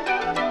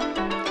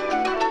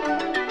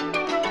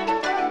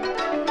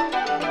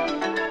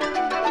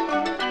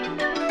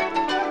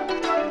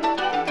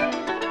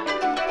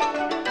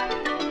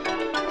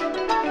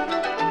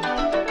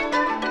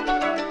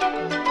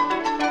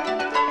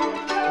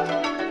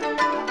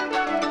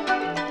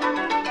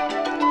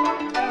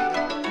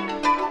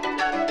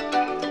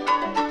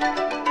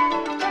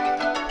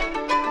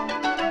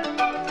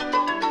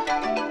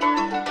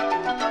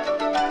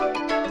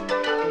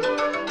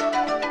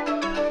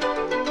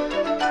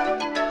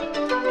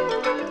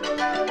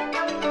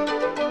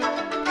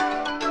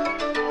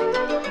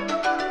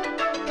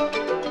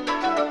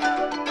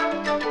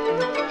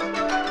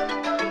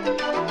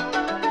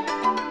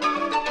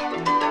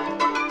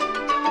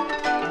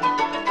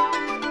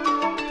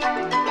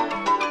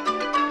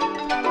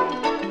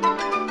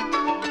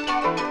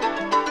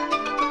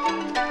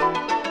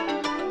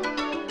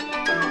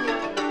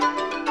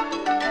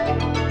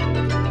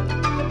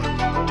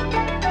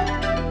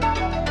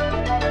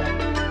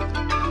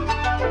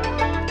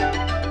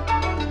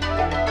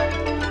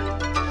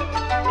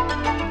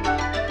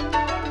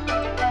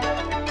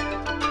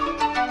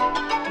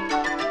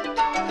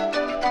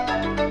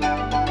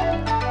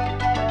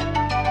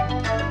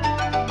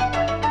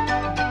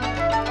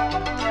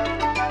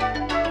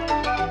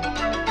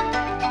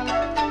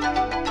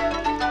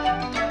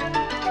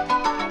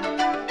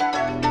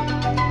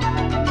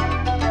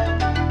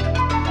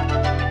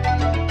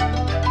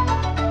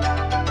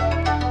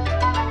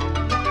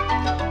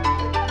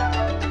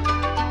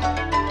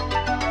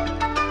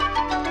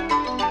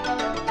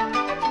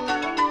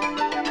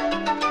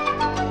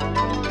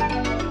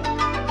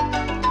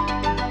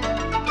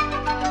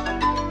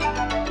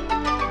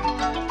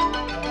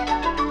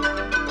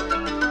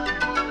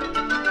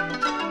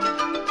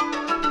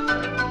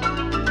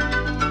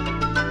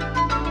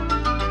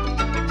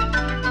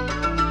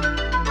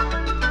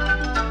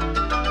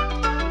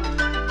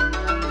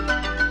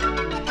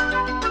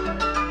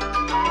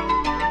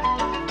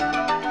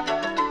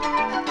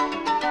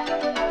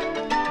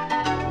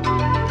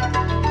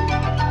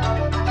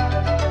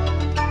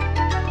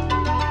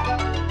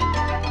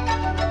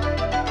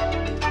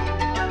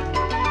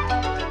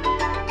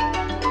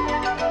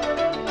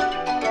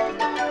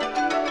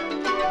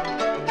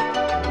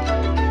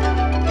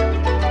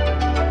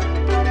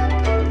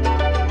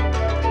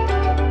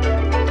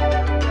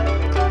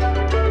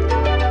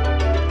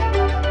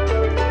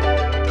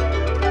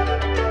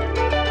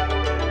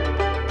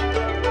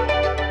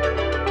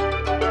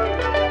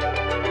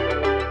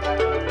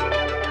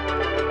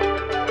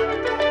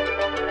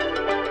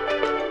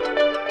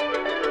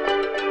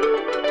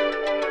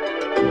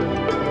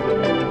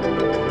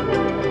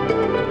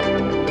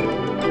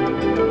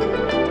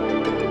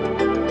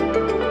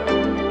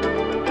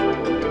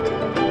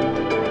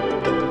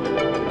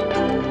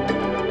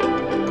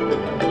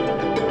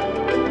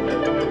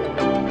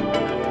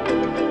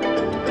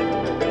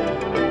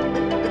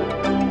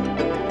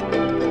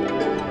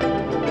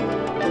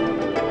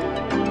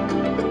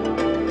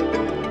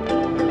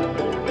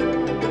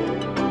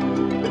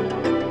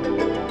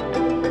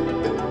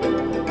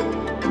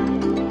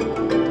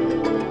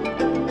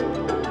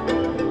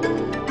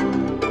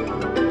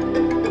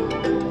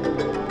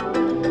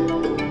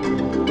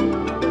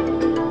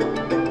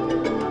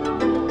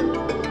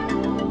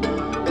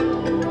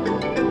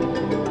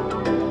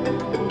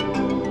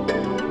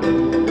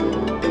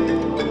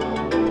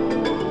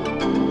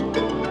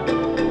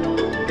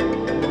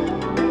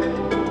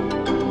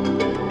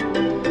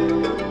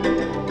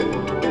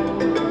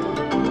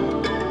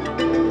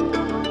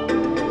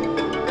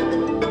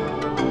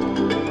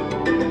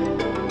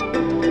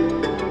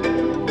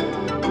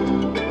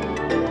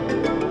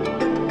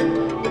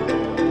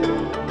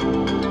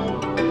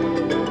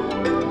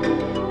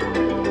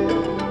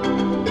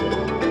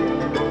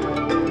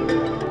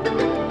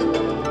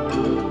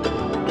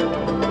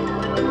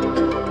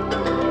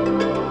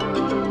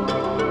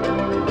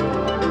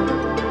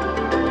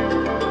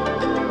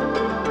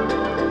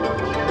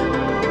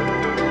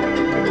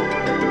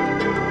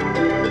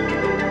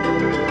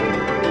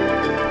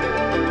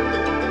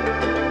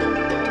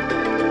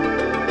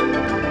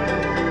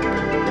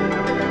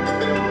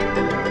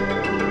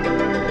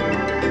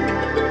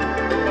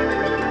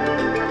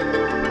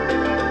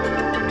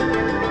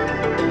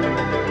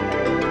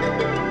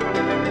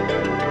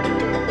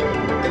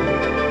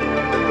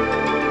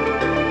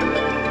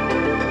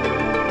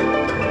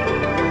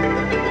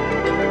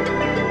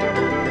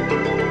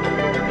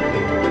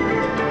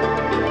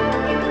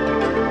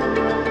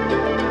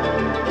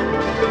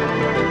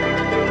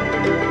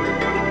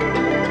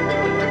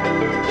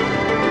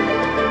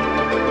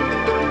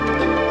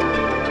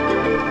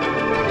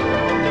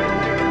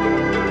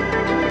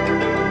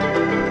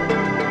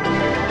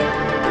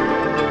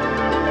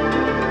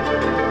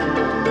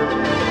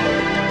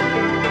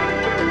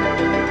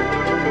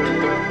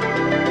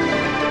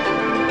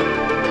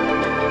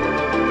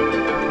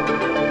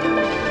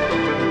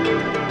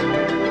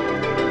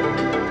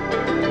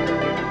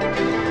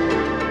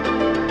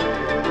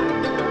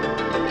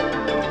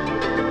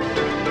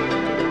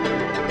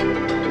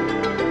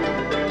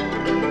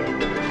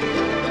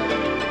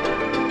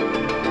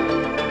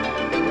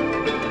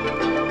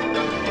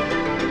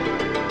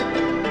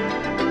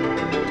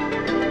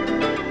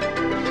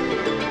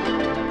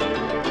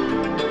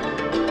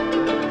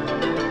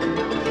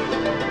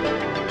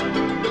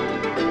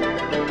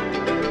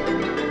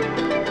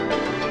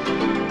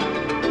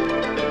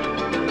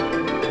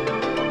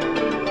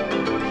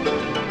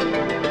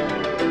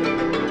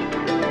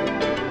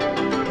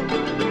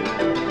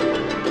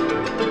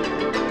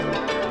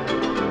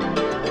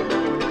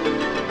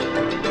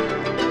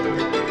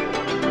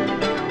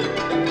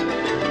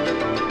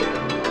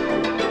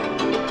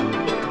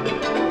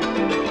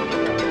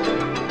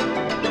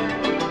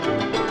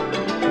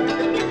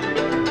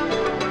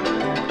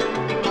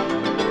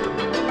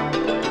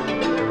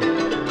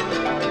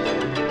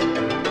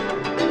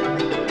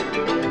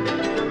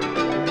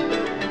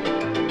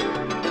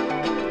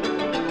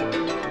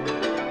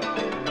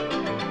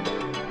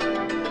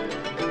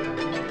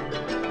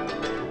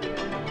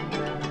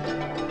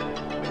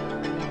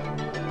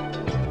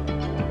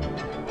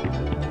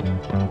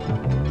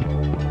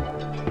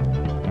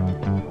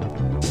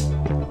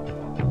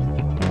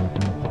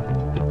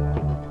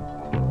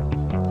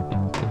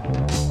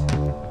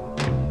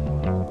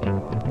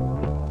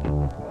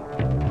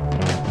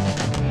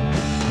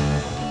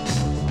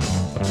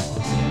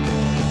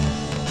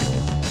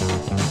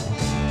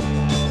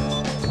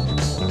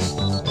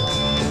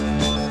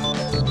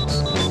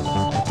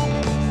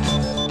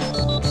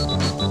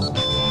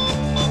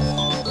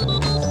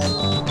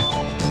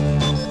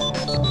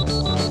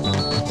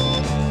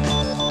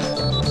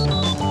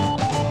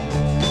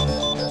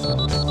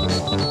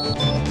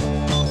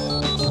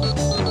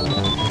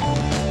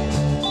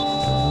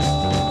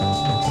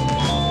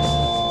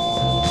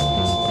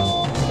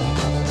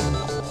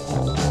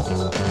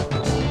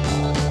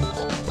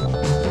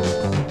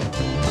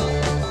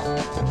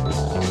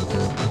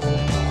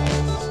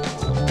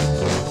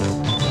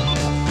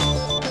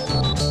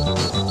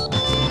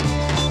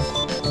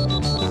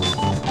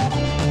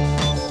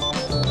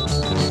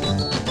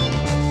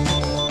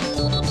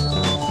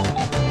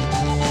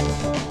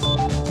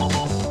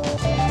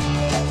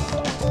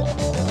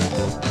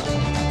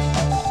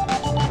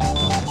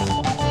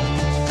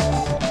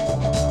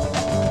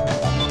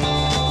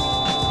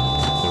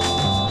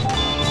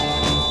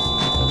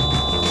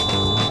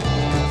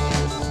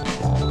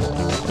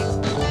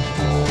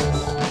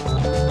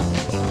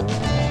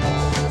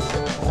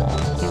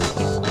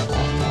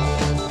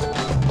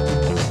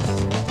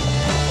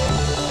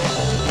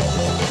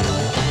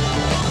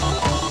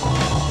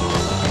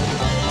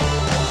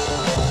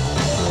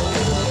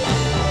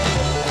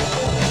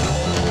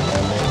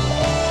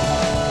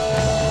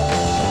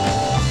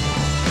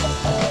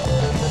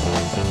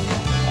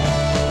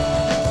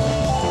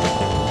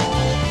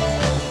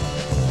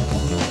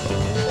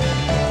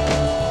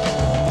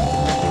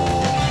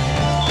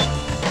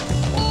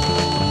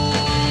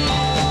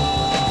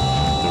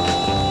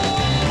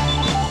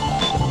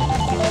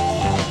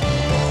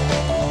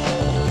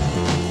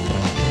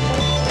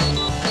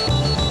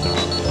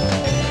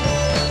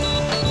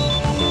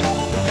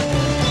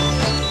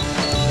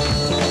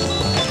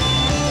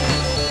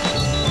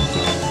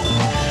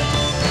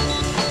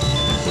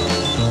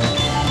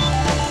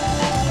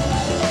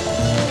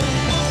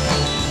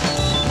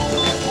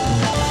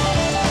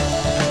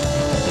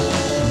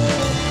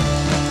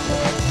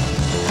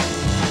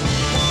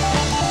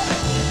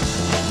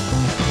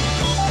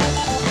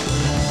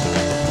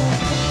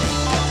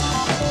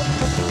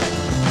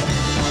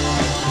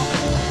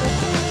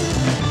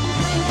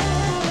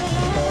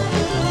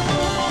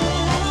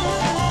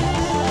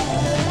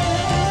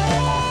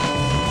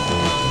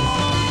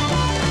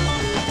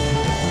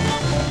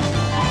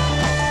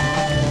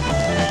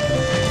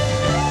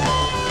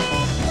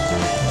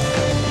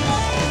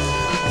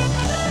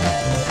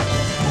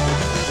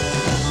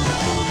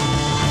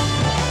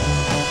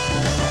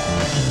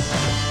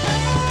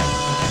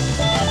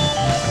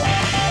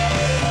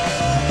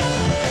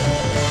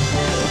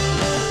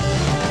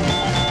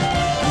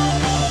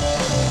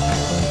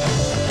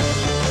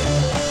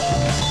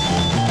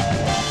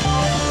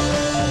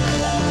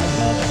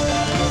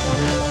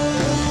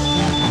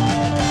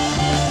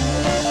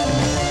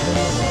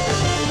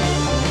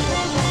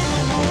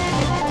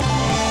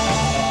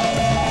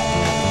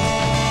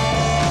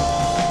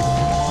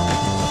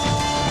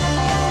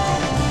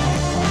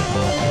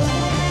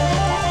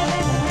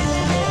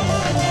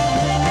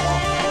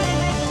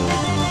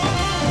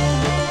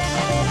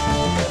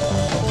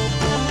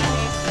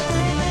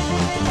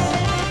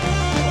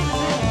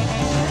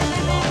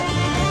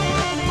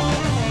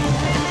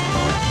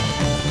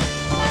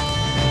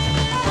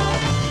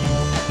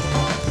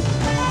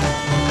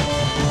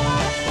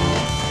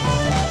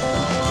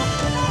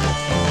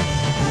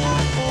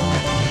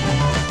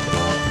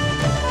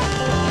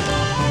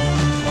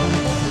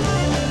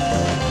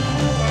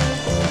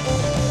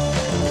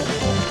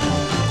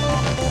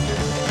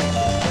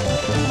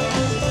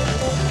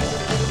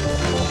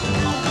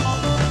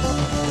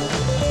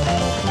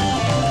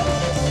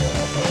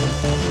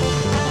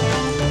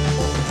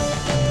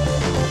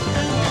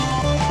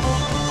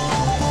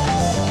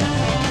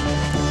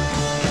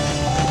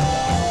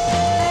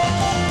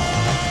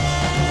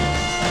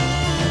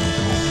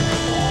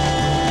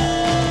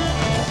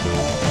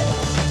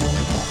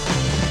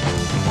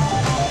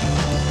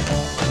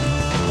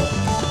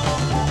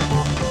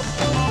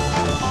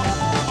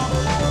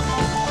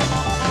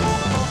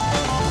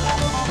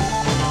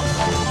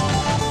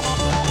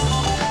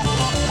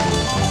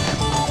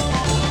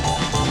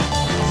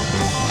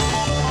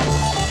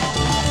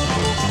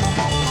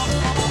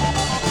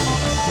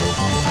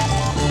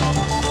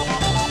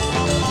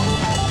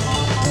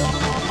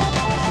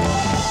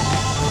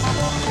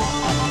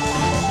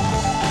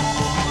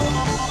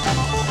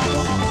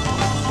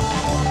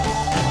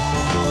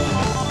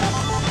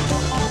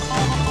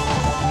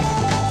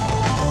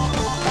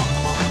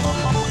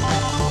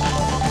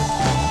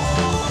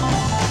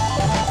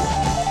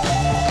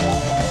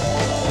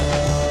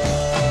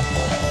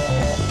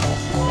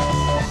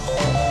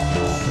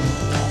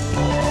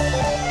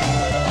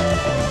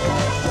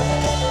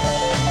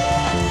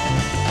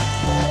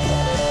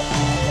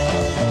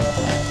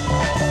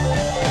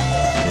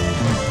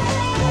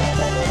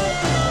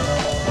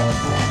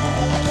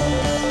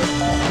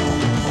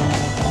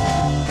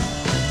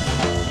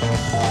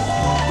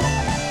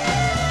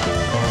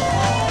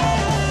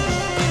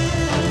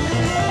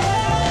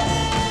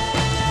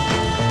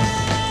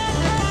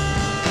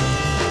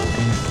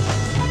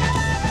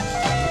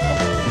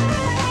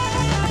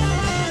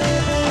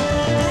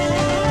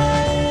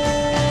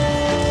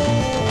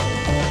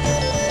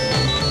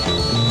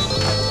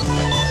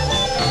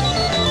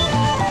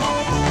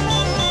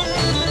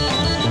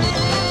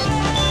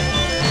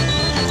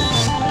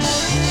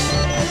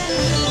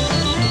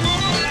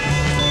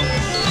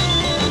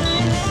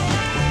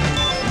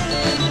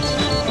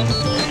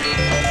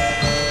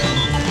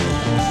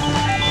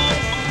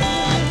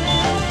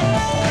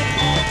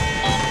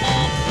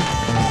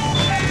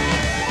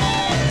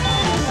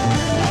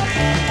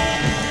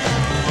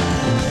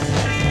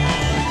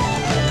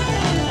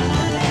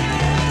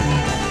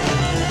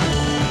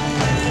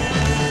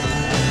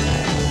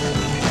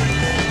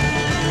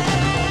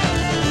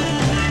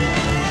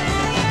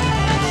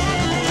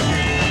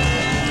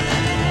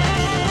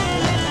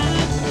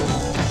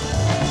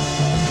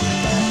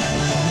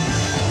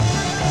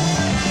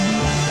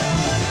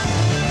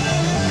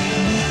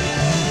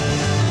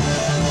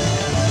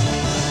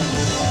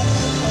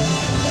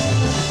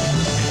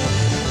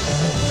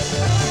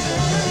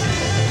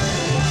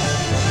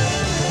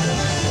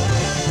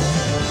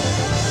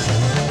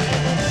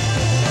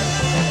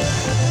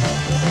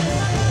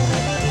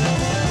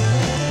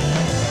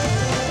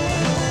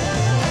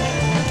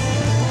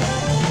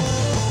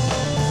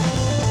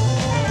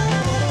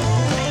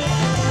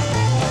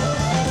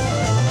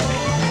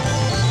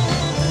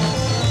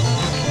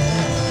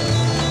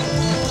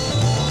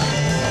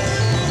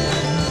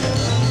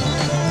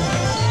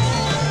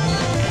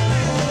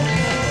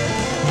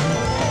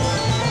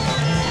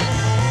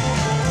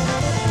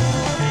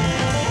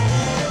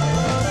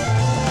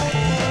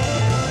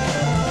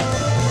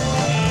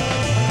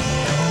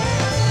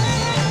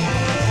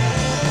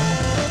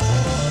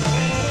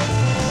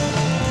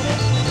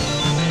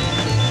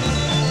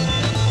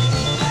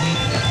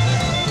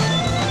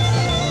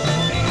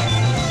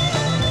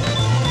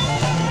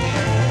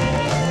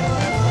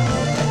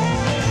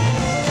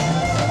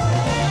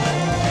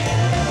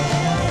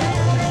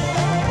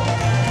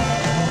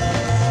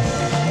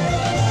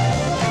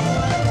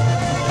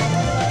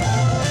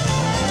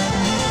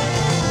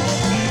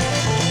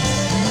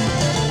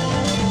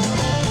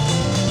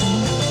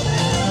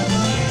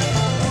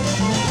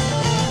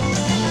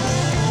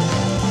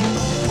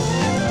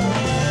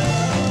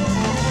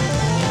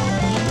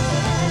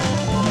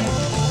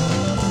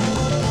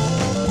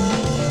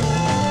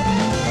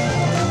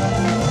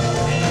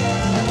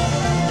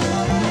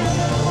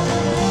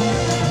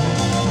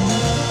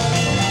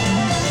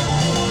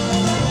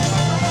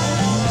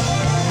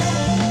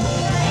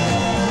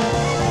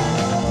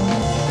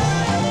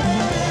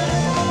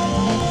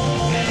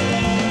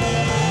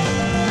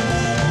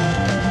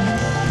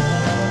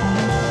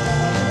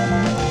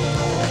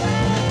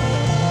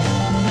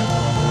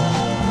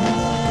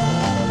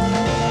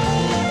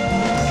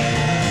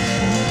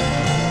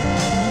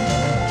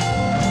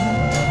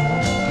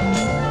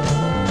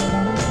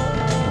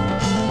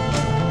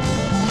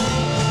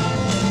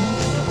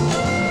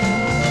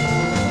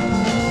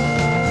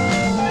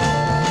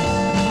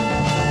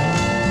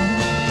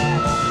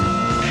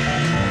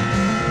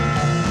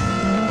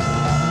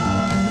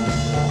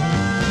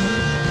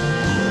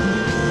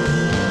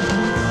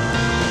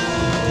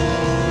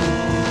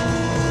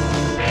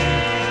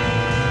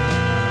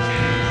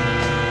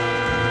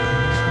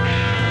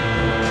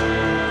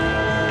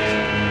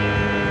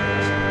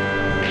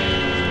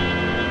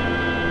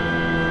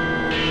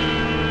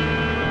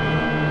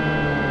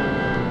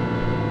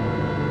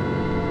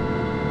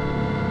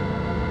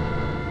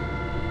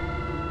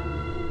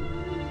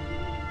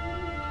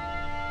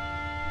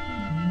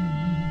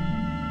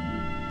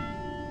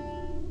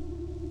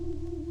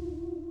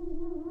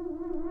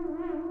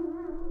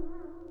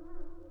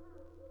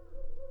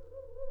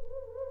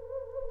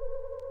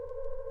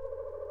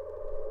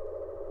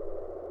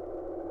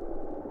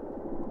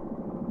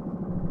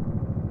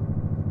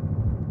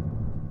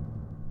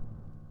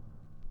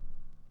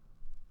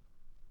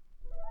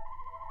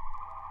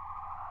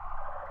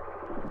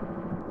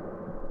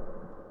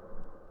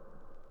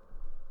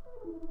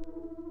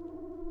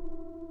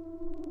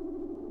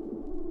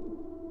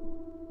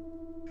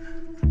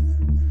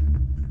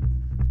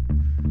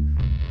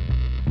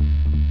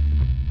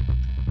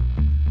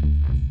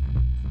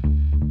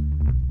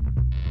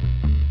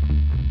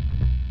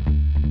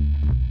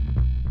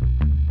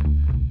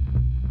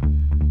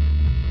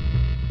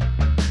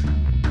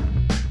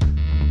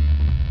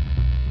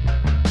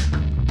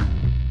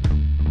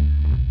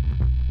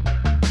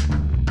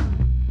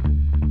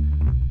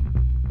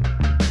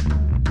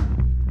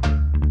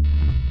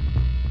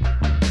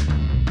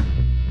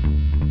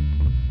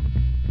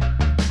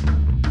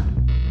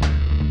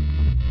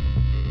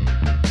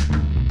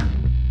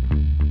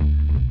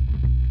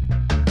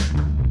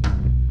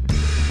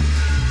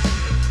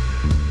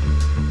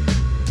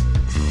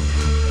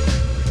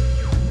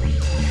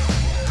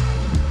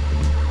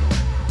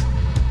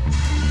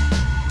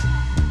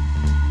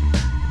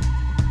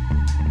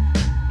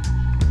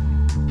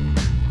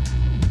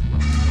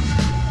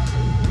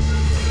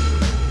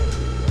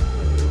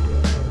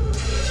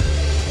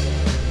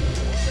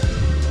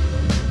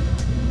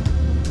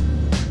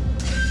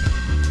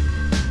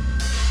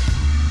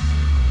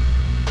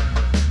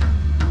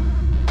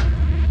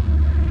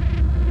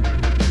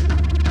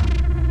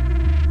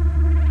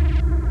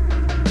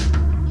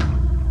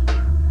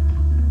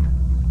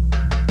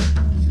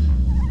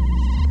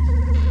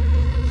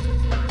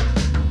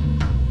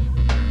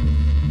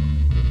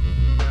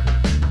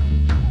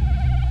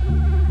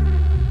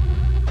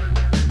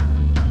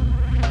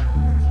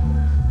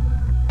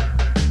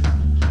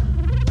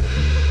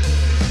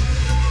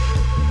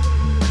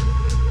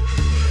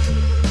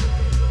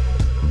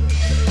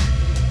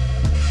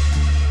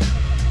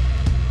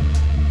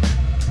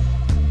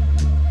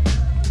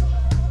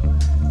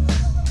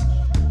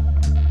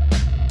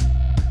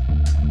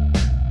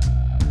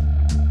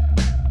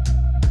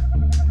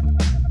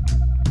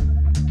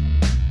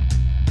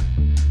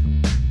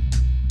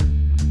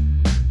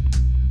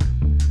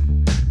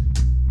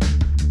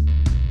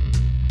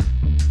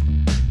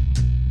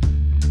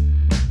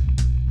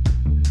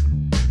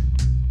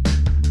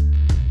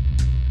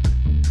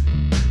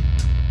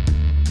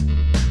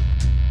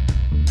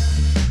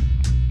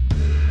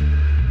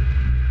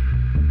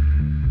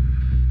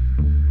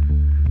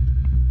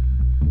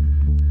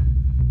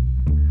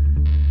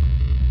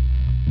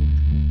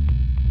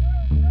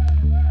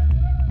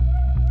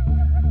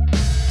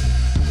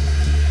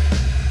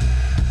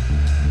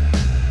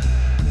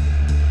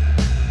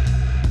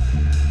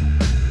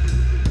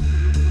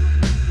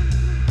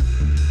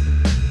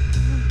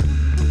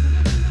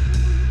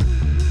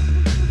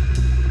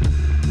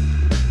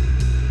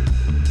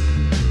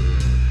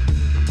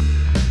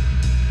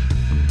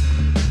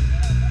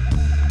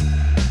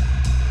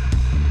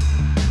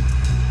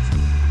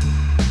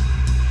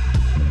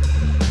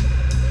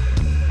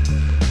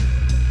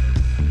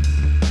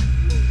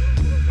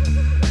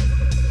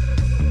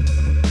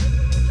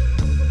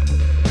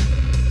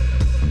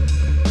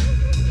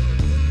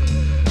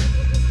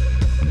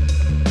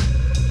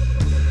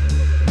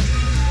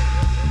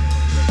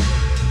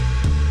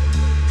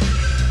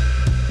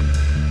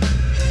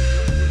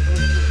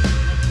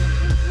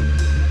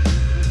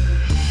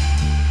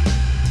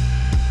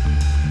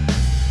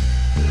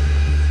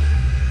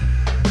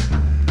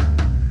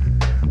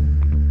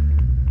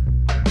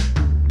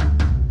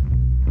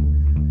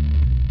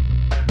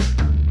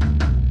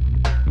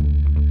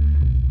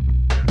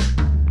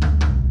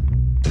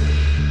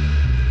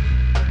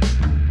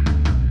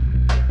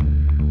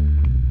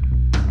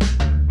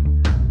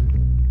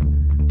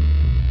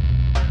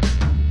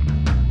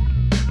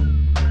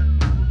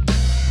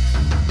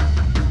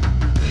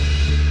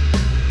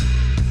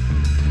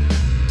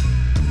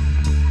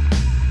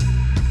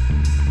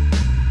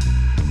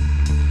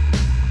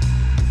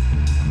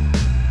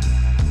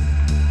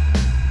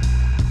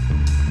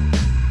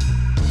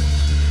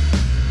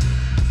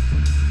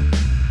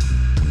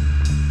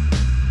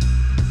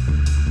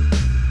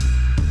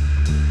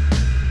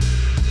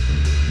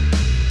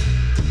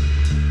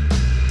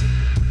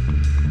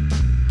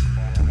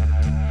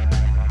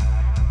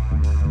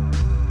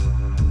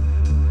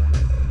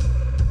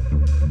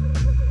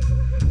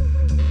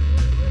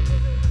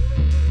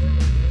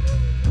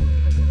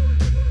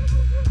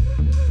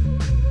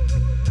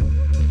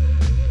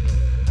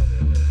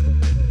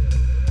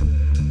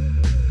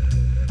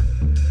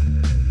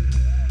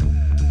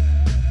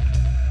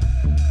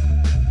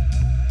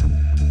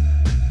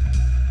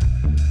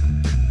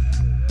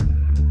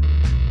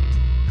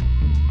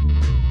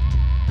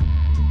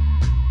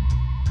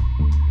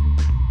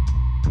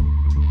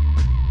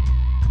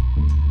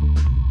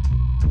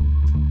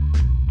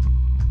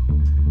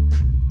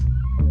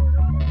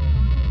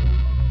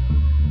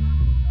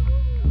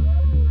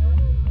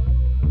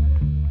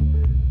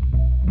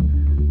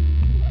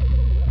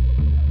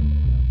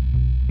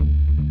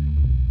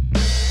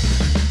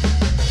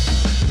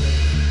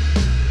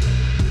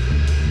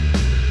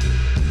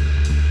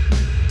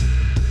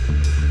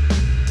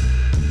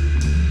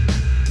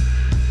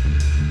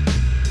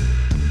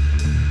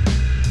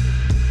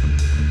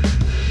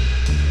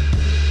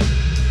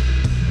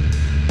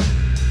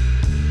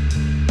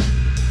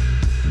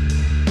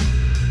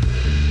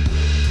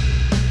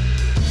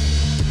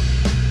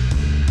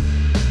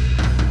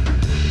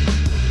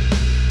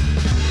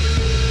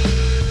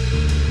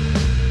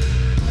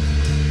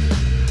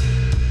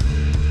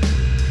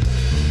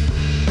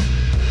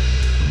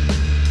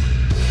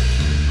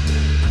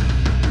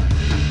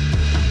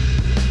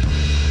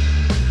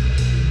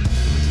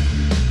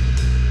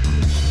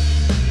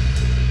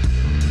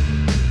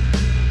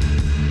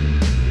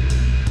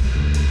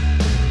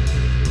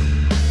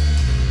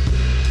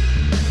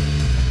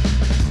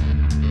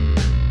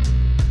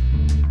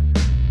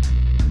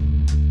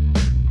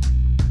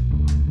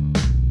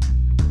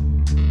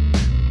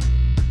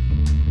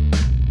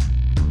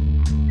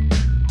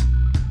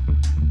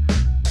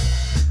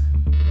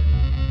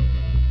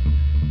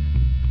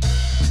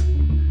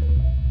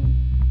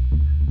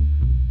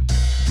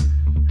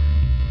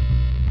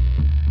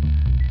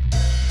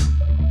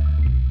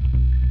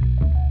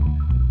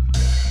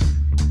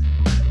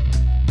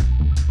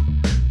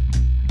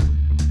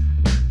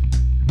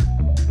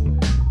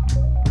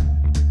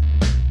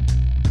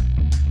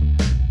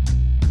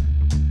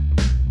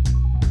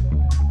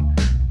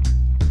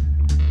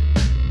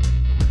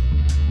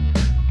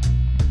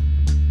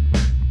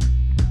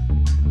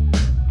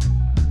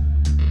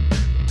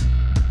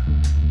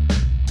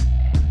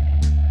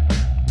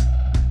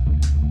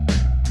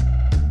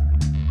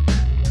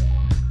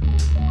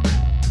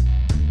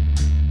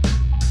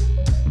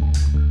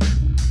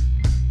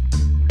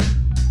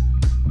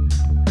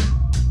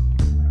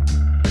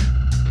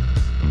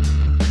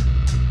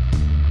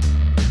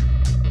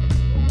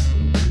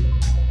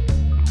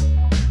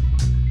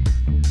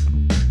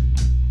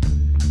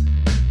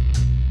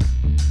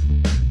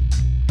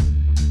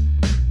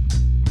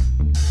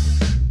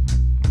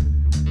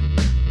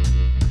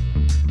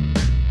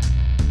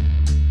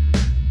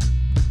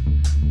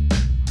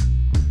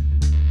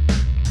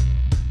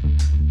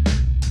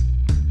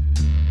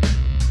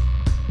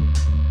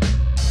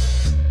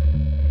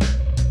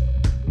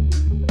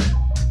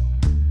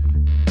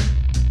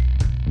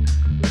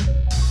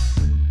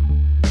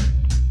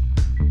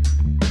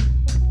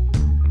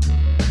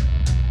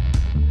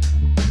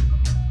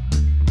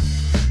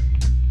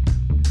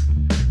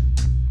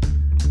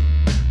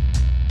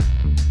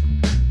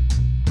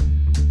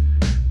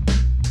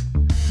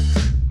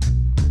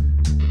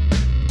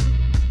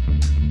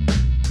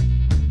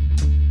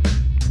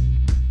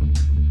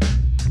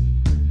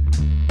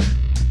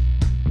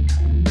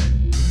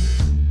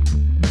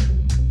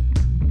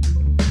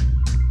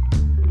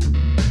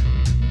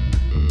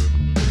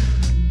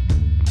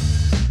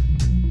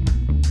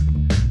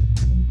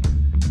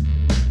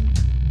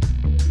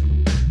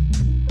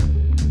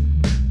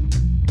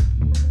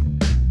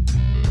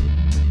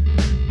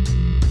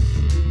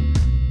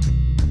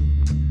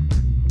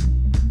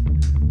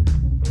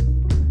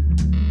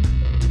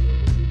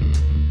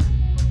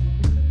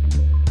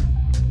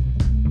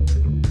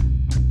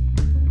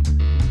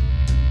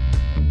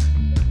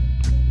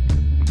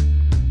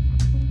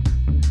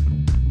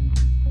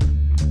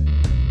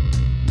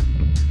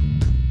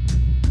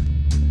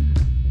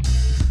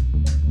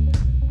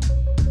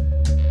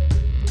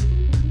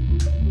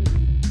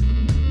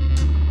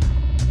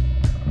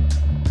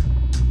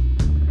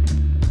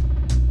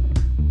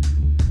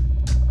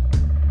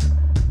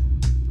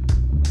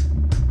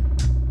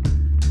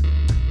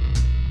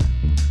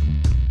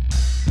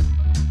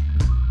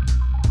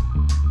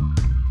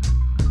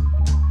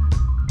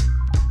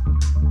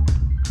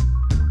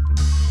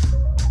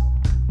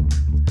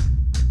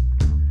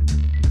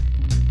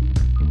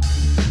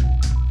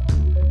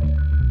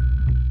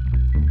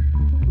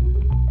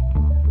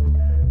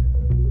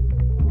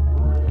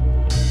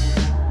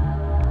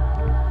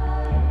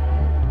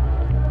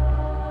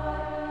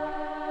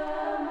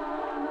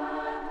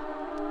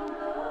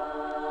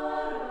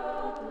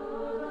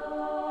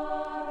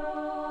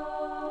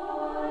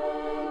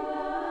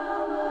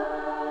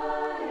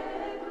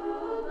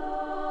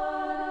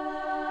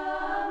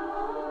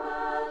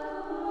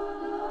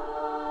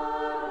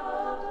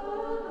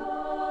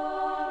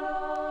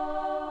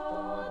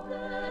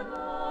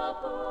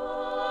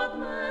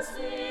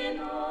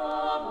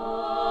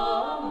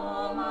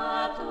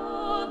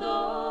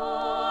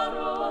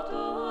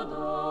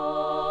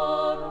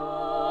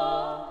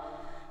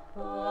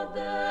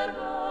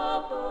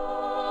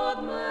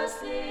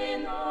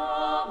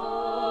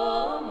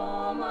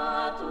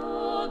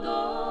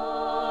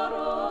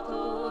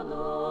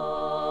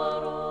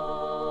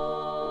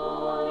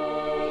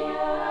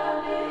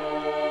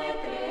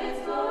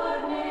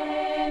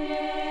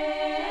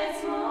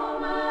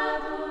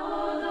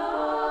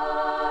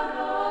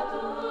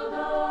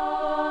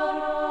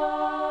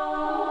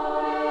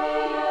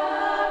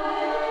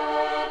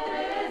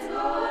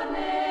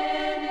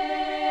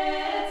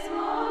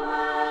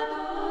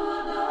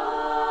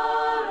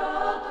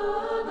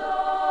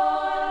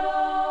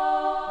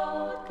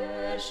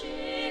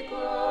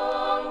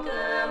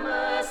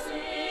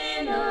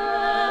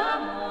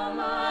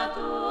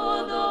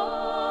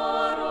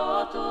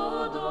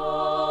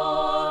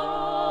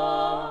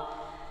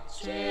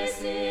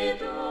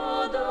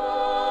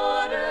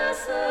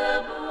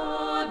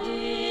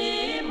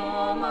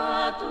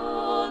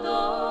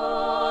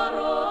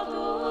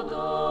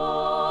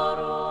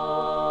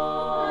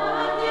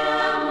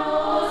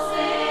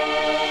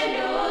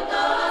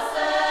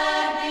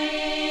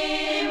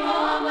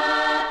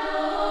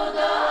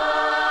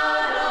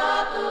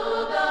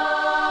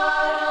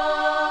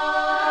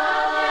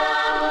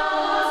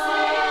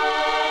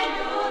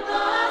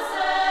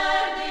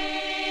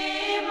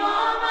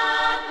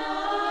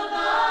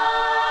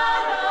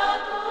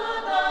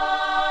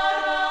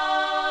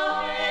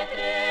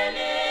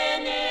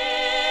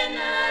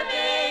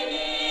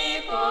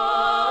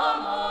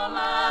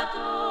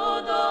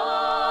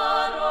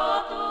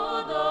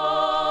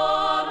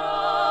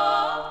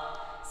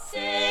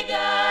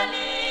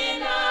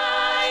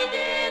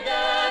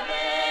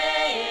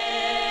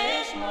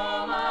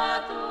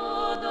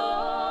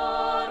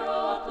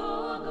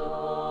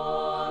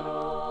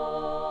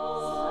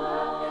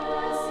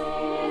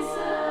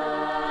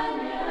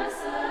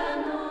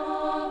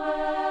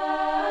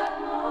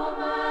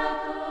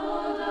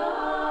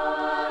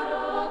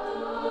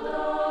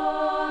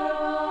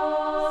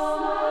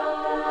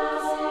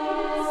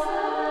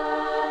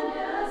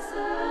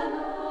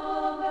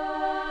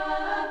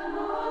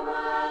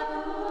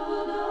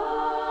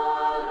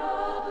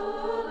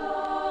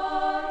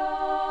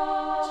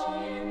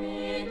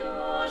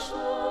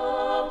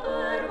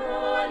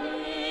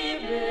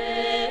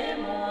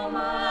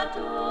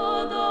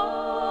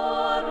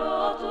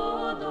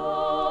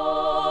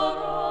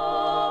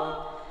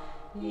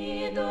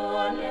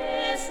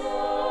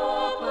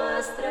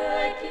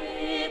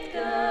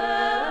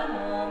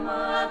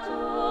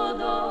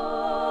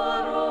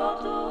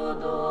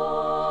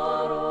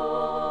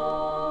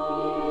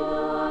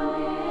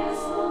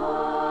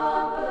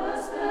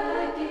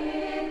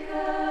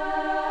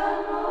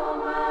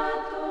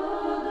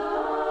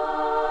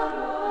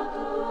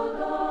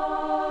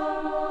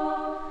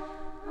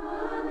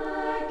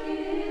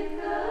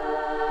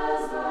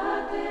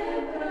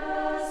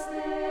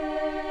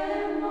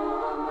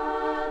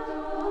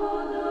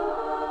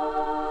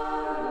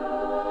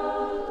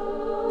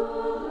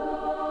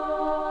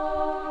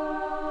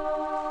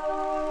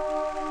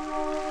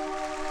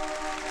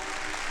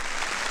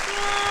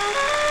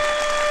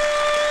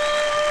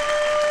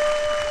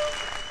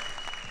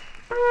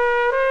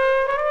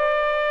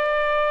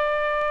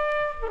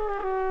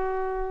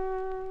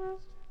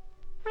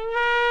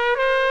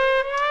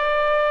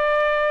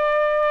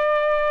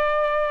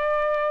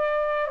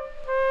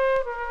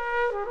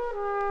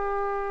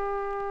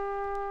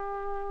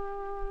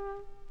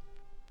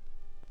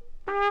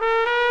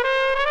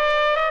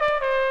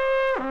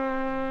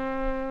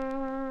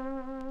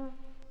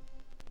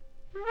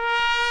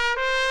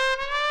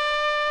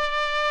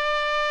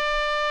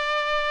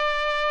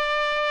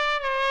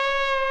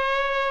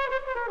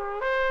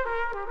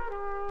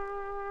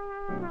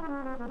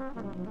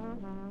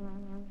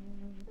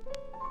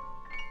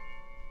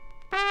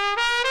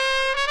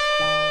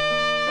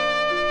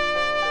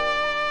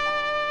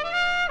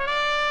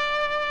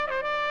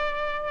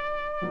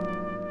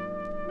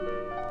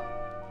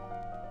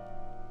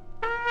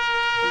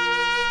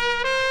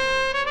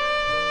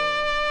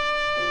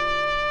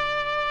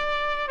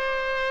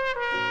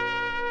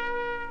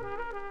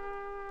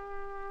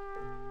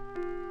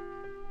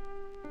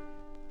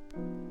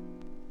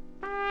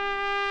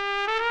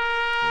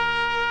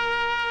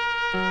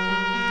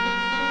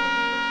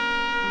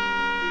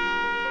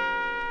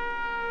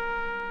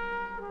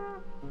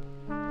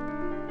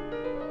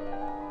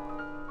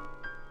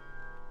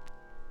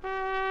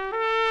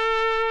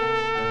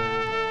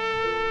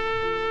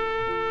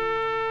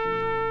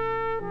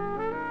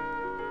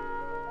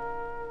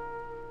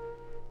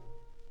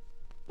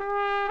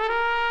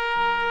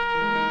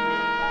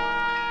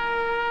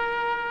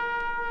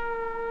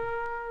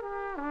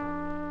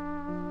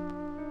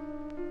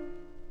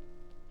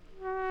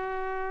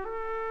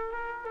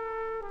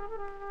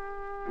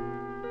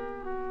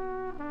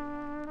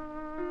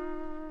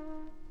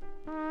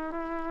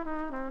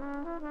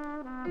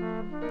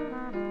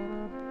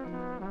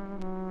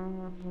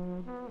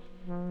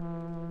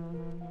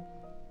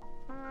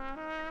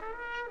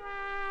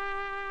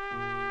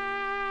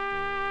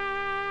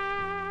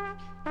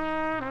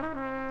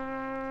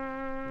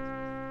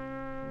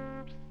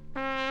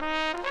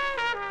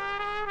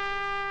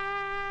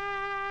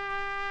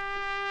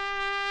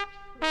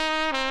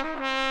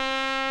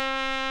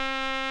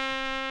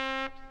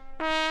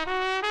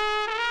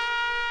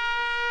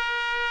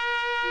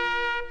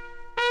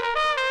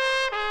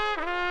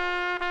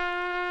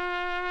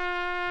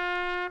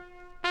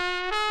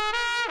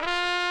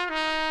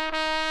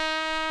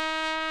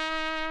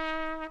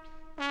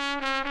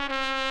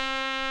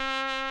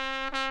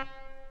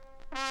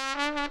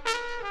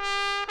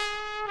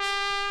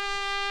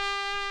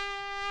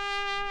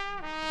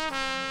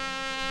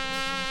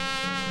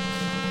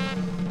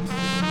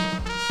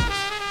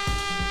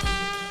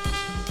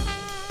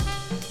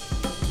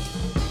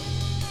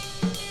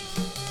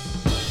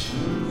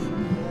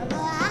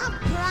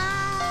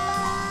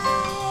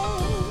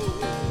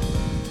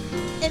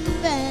 In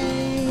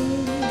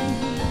vain,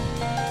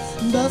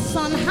 the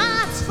sun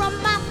hides from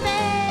my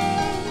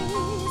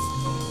face.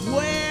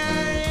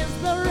 Where is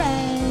the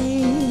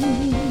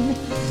rain?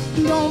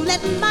 Don't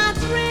let my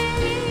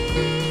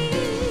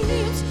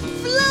dreams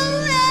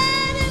float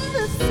in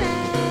the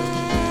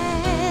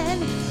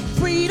sand.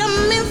 Freedom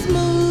is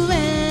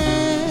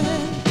moving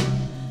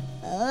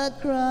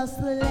across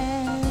the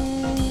land.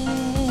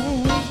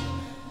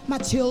 My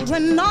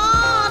children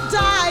are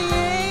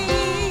dying.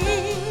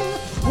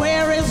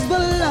 Where is the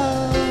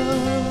love?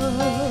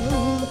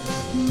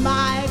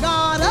 My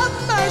God of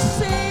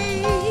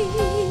mercy,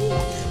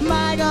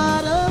 my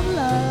God of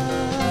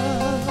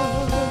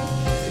love.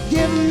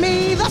 Give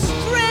me the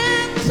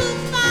strength to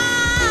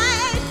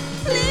fight.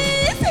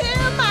 Please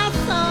hear my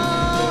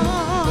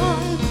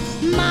song.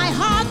 My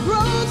heart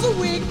grows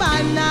weak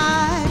by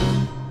night.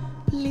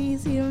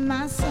 Please hear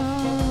my song.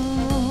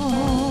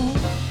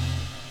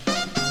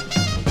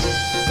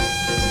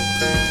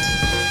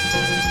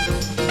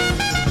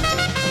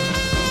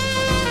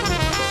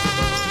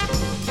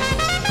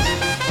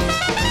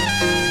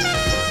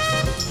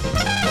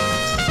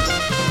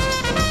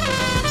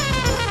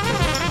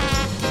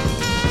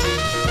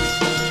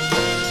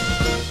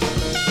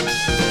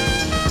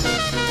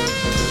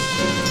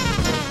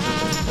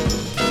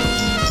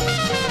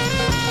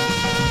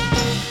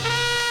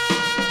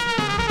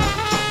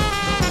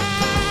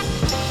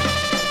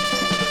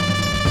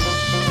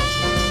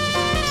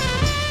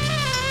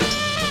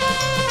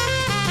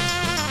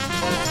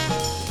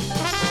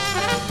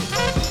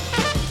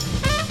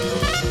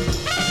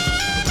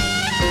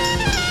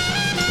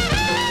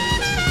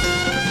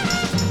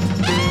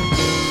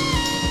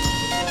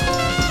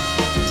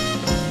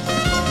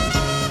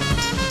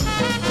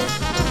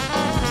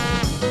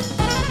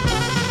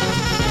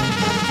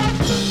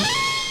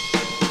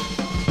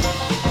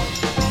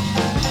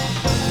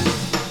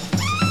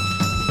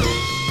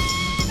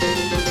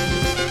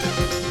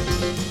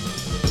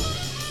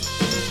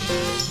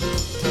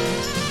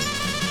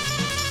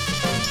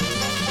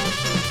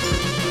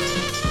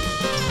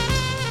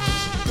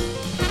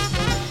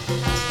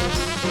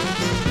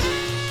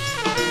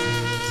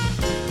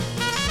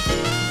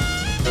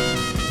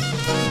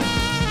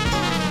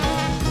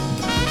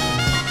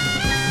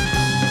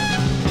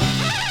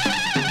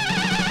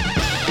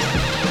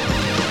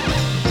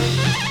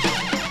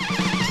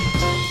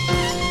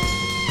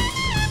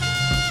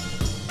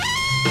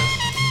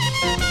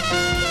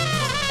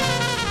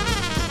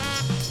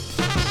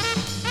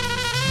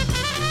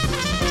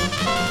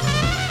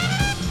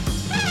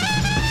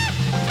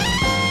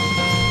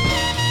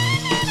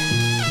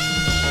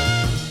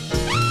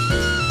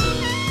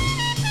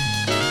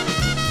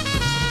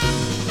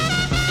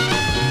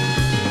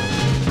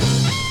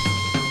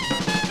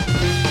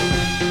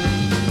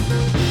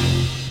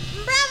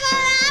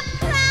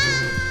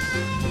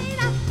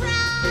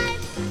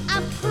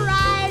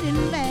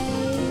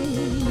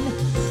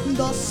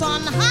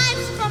 sun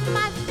hides from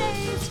my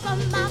face, from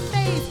my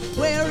face.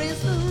 Where is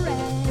the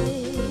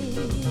rain?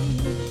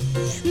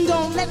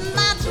 Don't let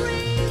my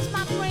dreams,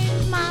 my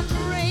dreams, my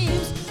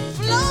dreams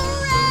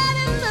float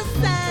in the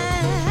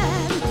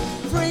sand.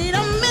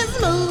 Freedom is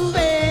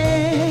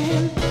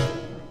moving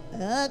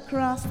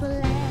across the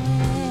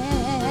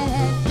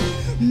land.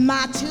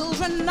 My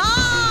children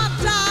are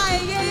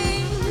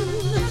dying.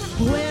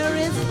 Where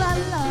is the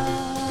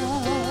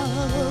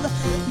love?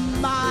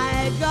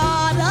 My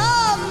God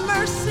of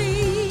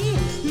mercy,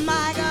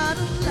 my God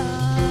of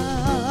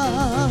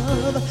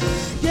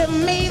love, give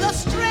me the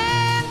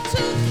strength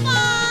to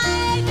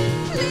fight.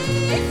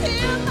 Please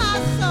hear my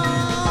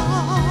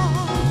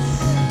song.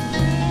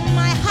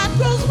 My heart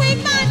grows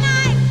weak by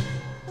night.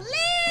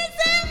 Please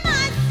hear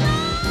my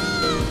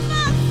song,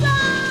 my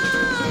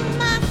song,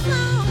 my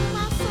song,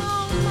 my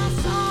song, my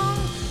song.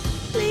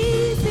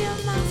 Please hear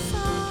my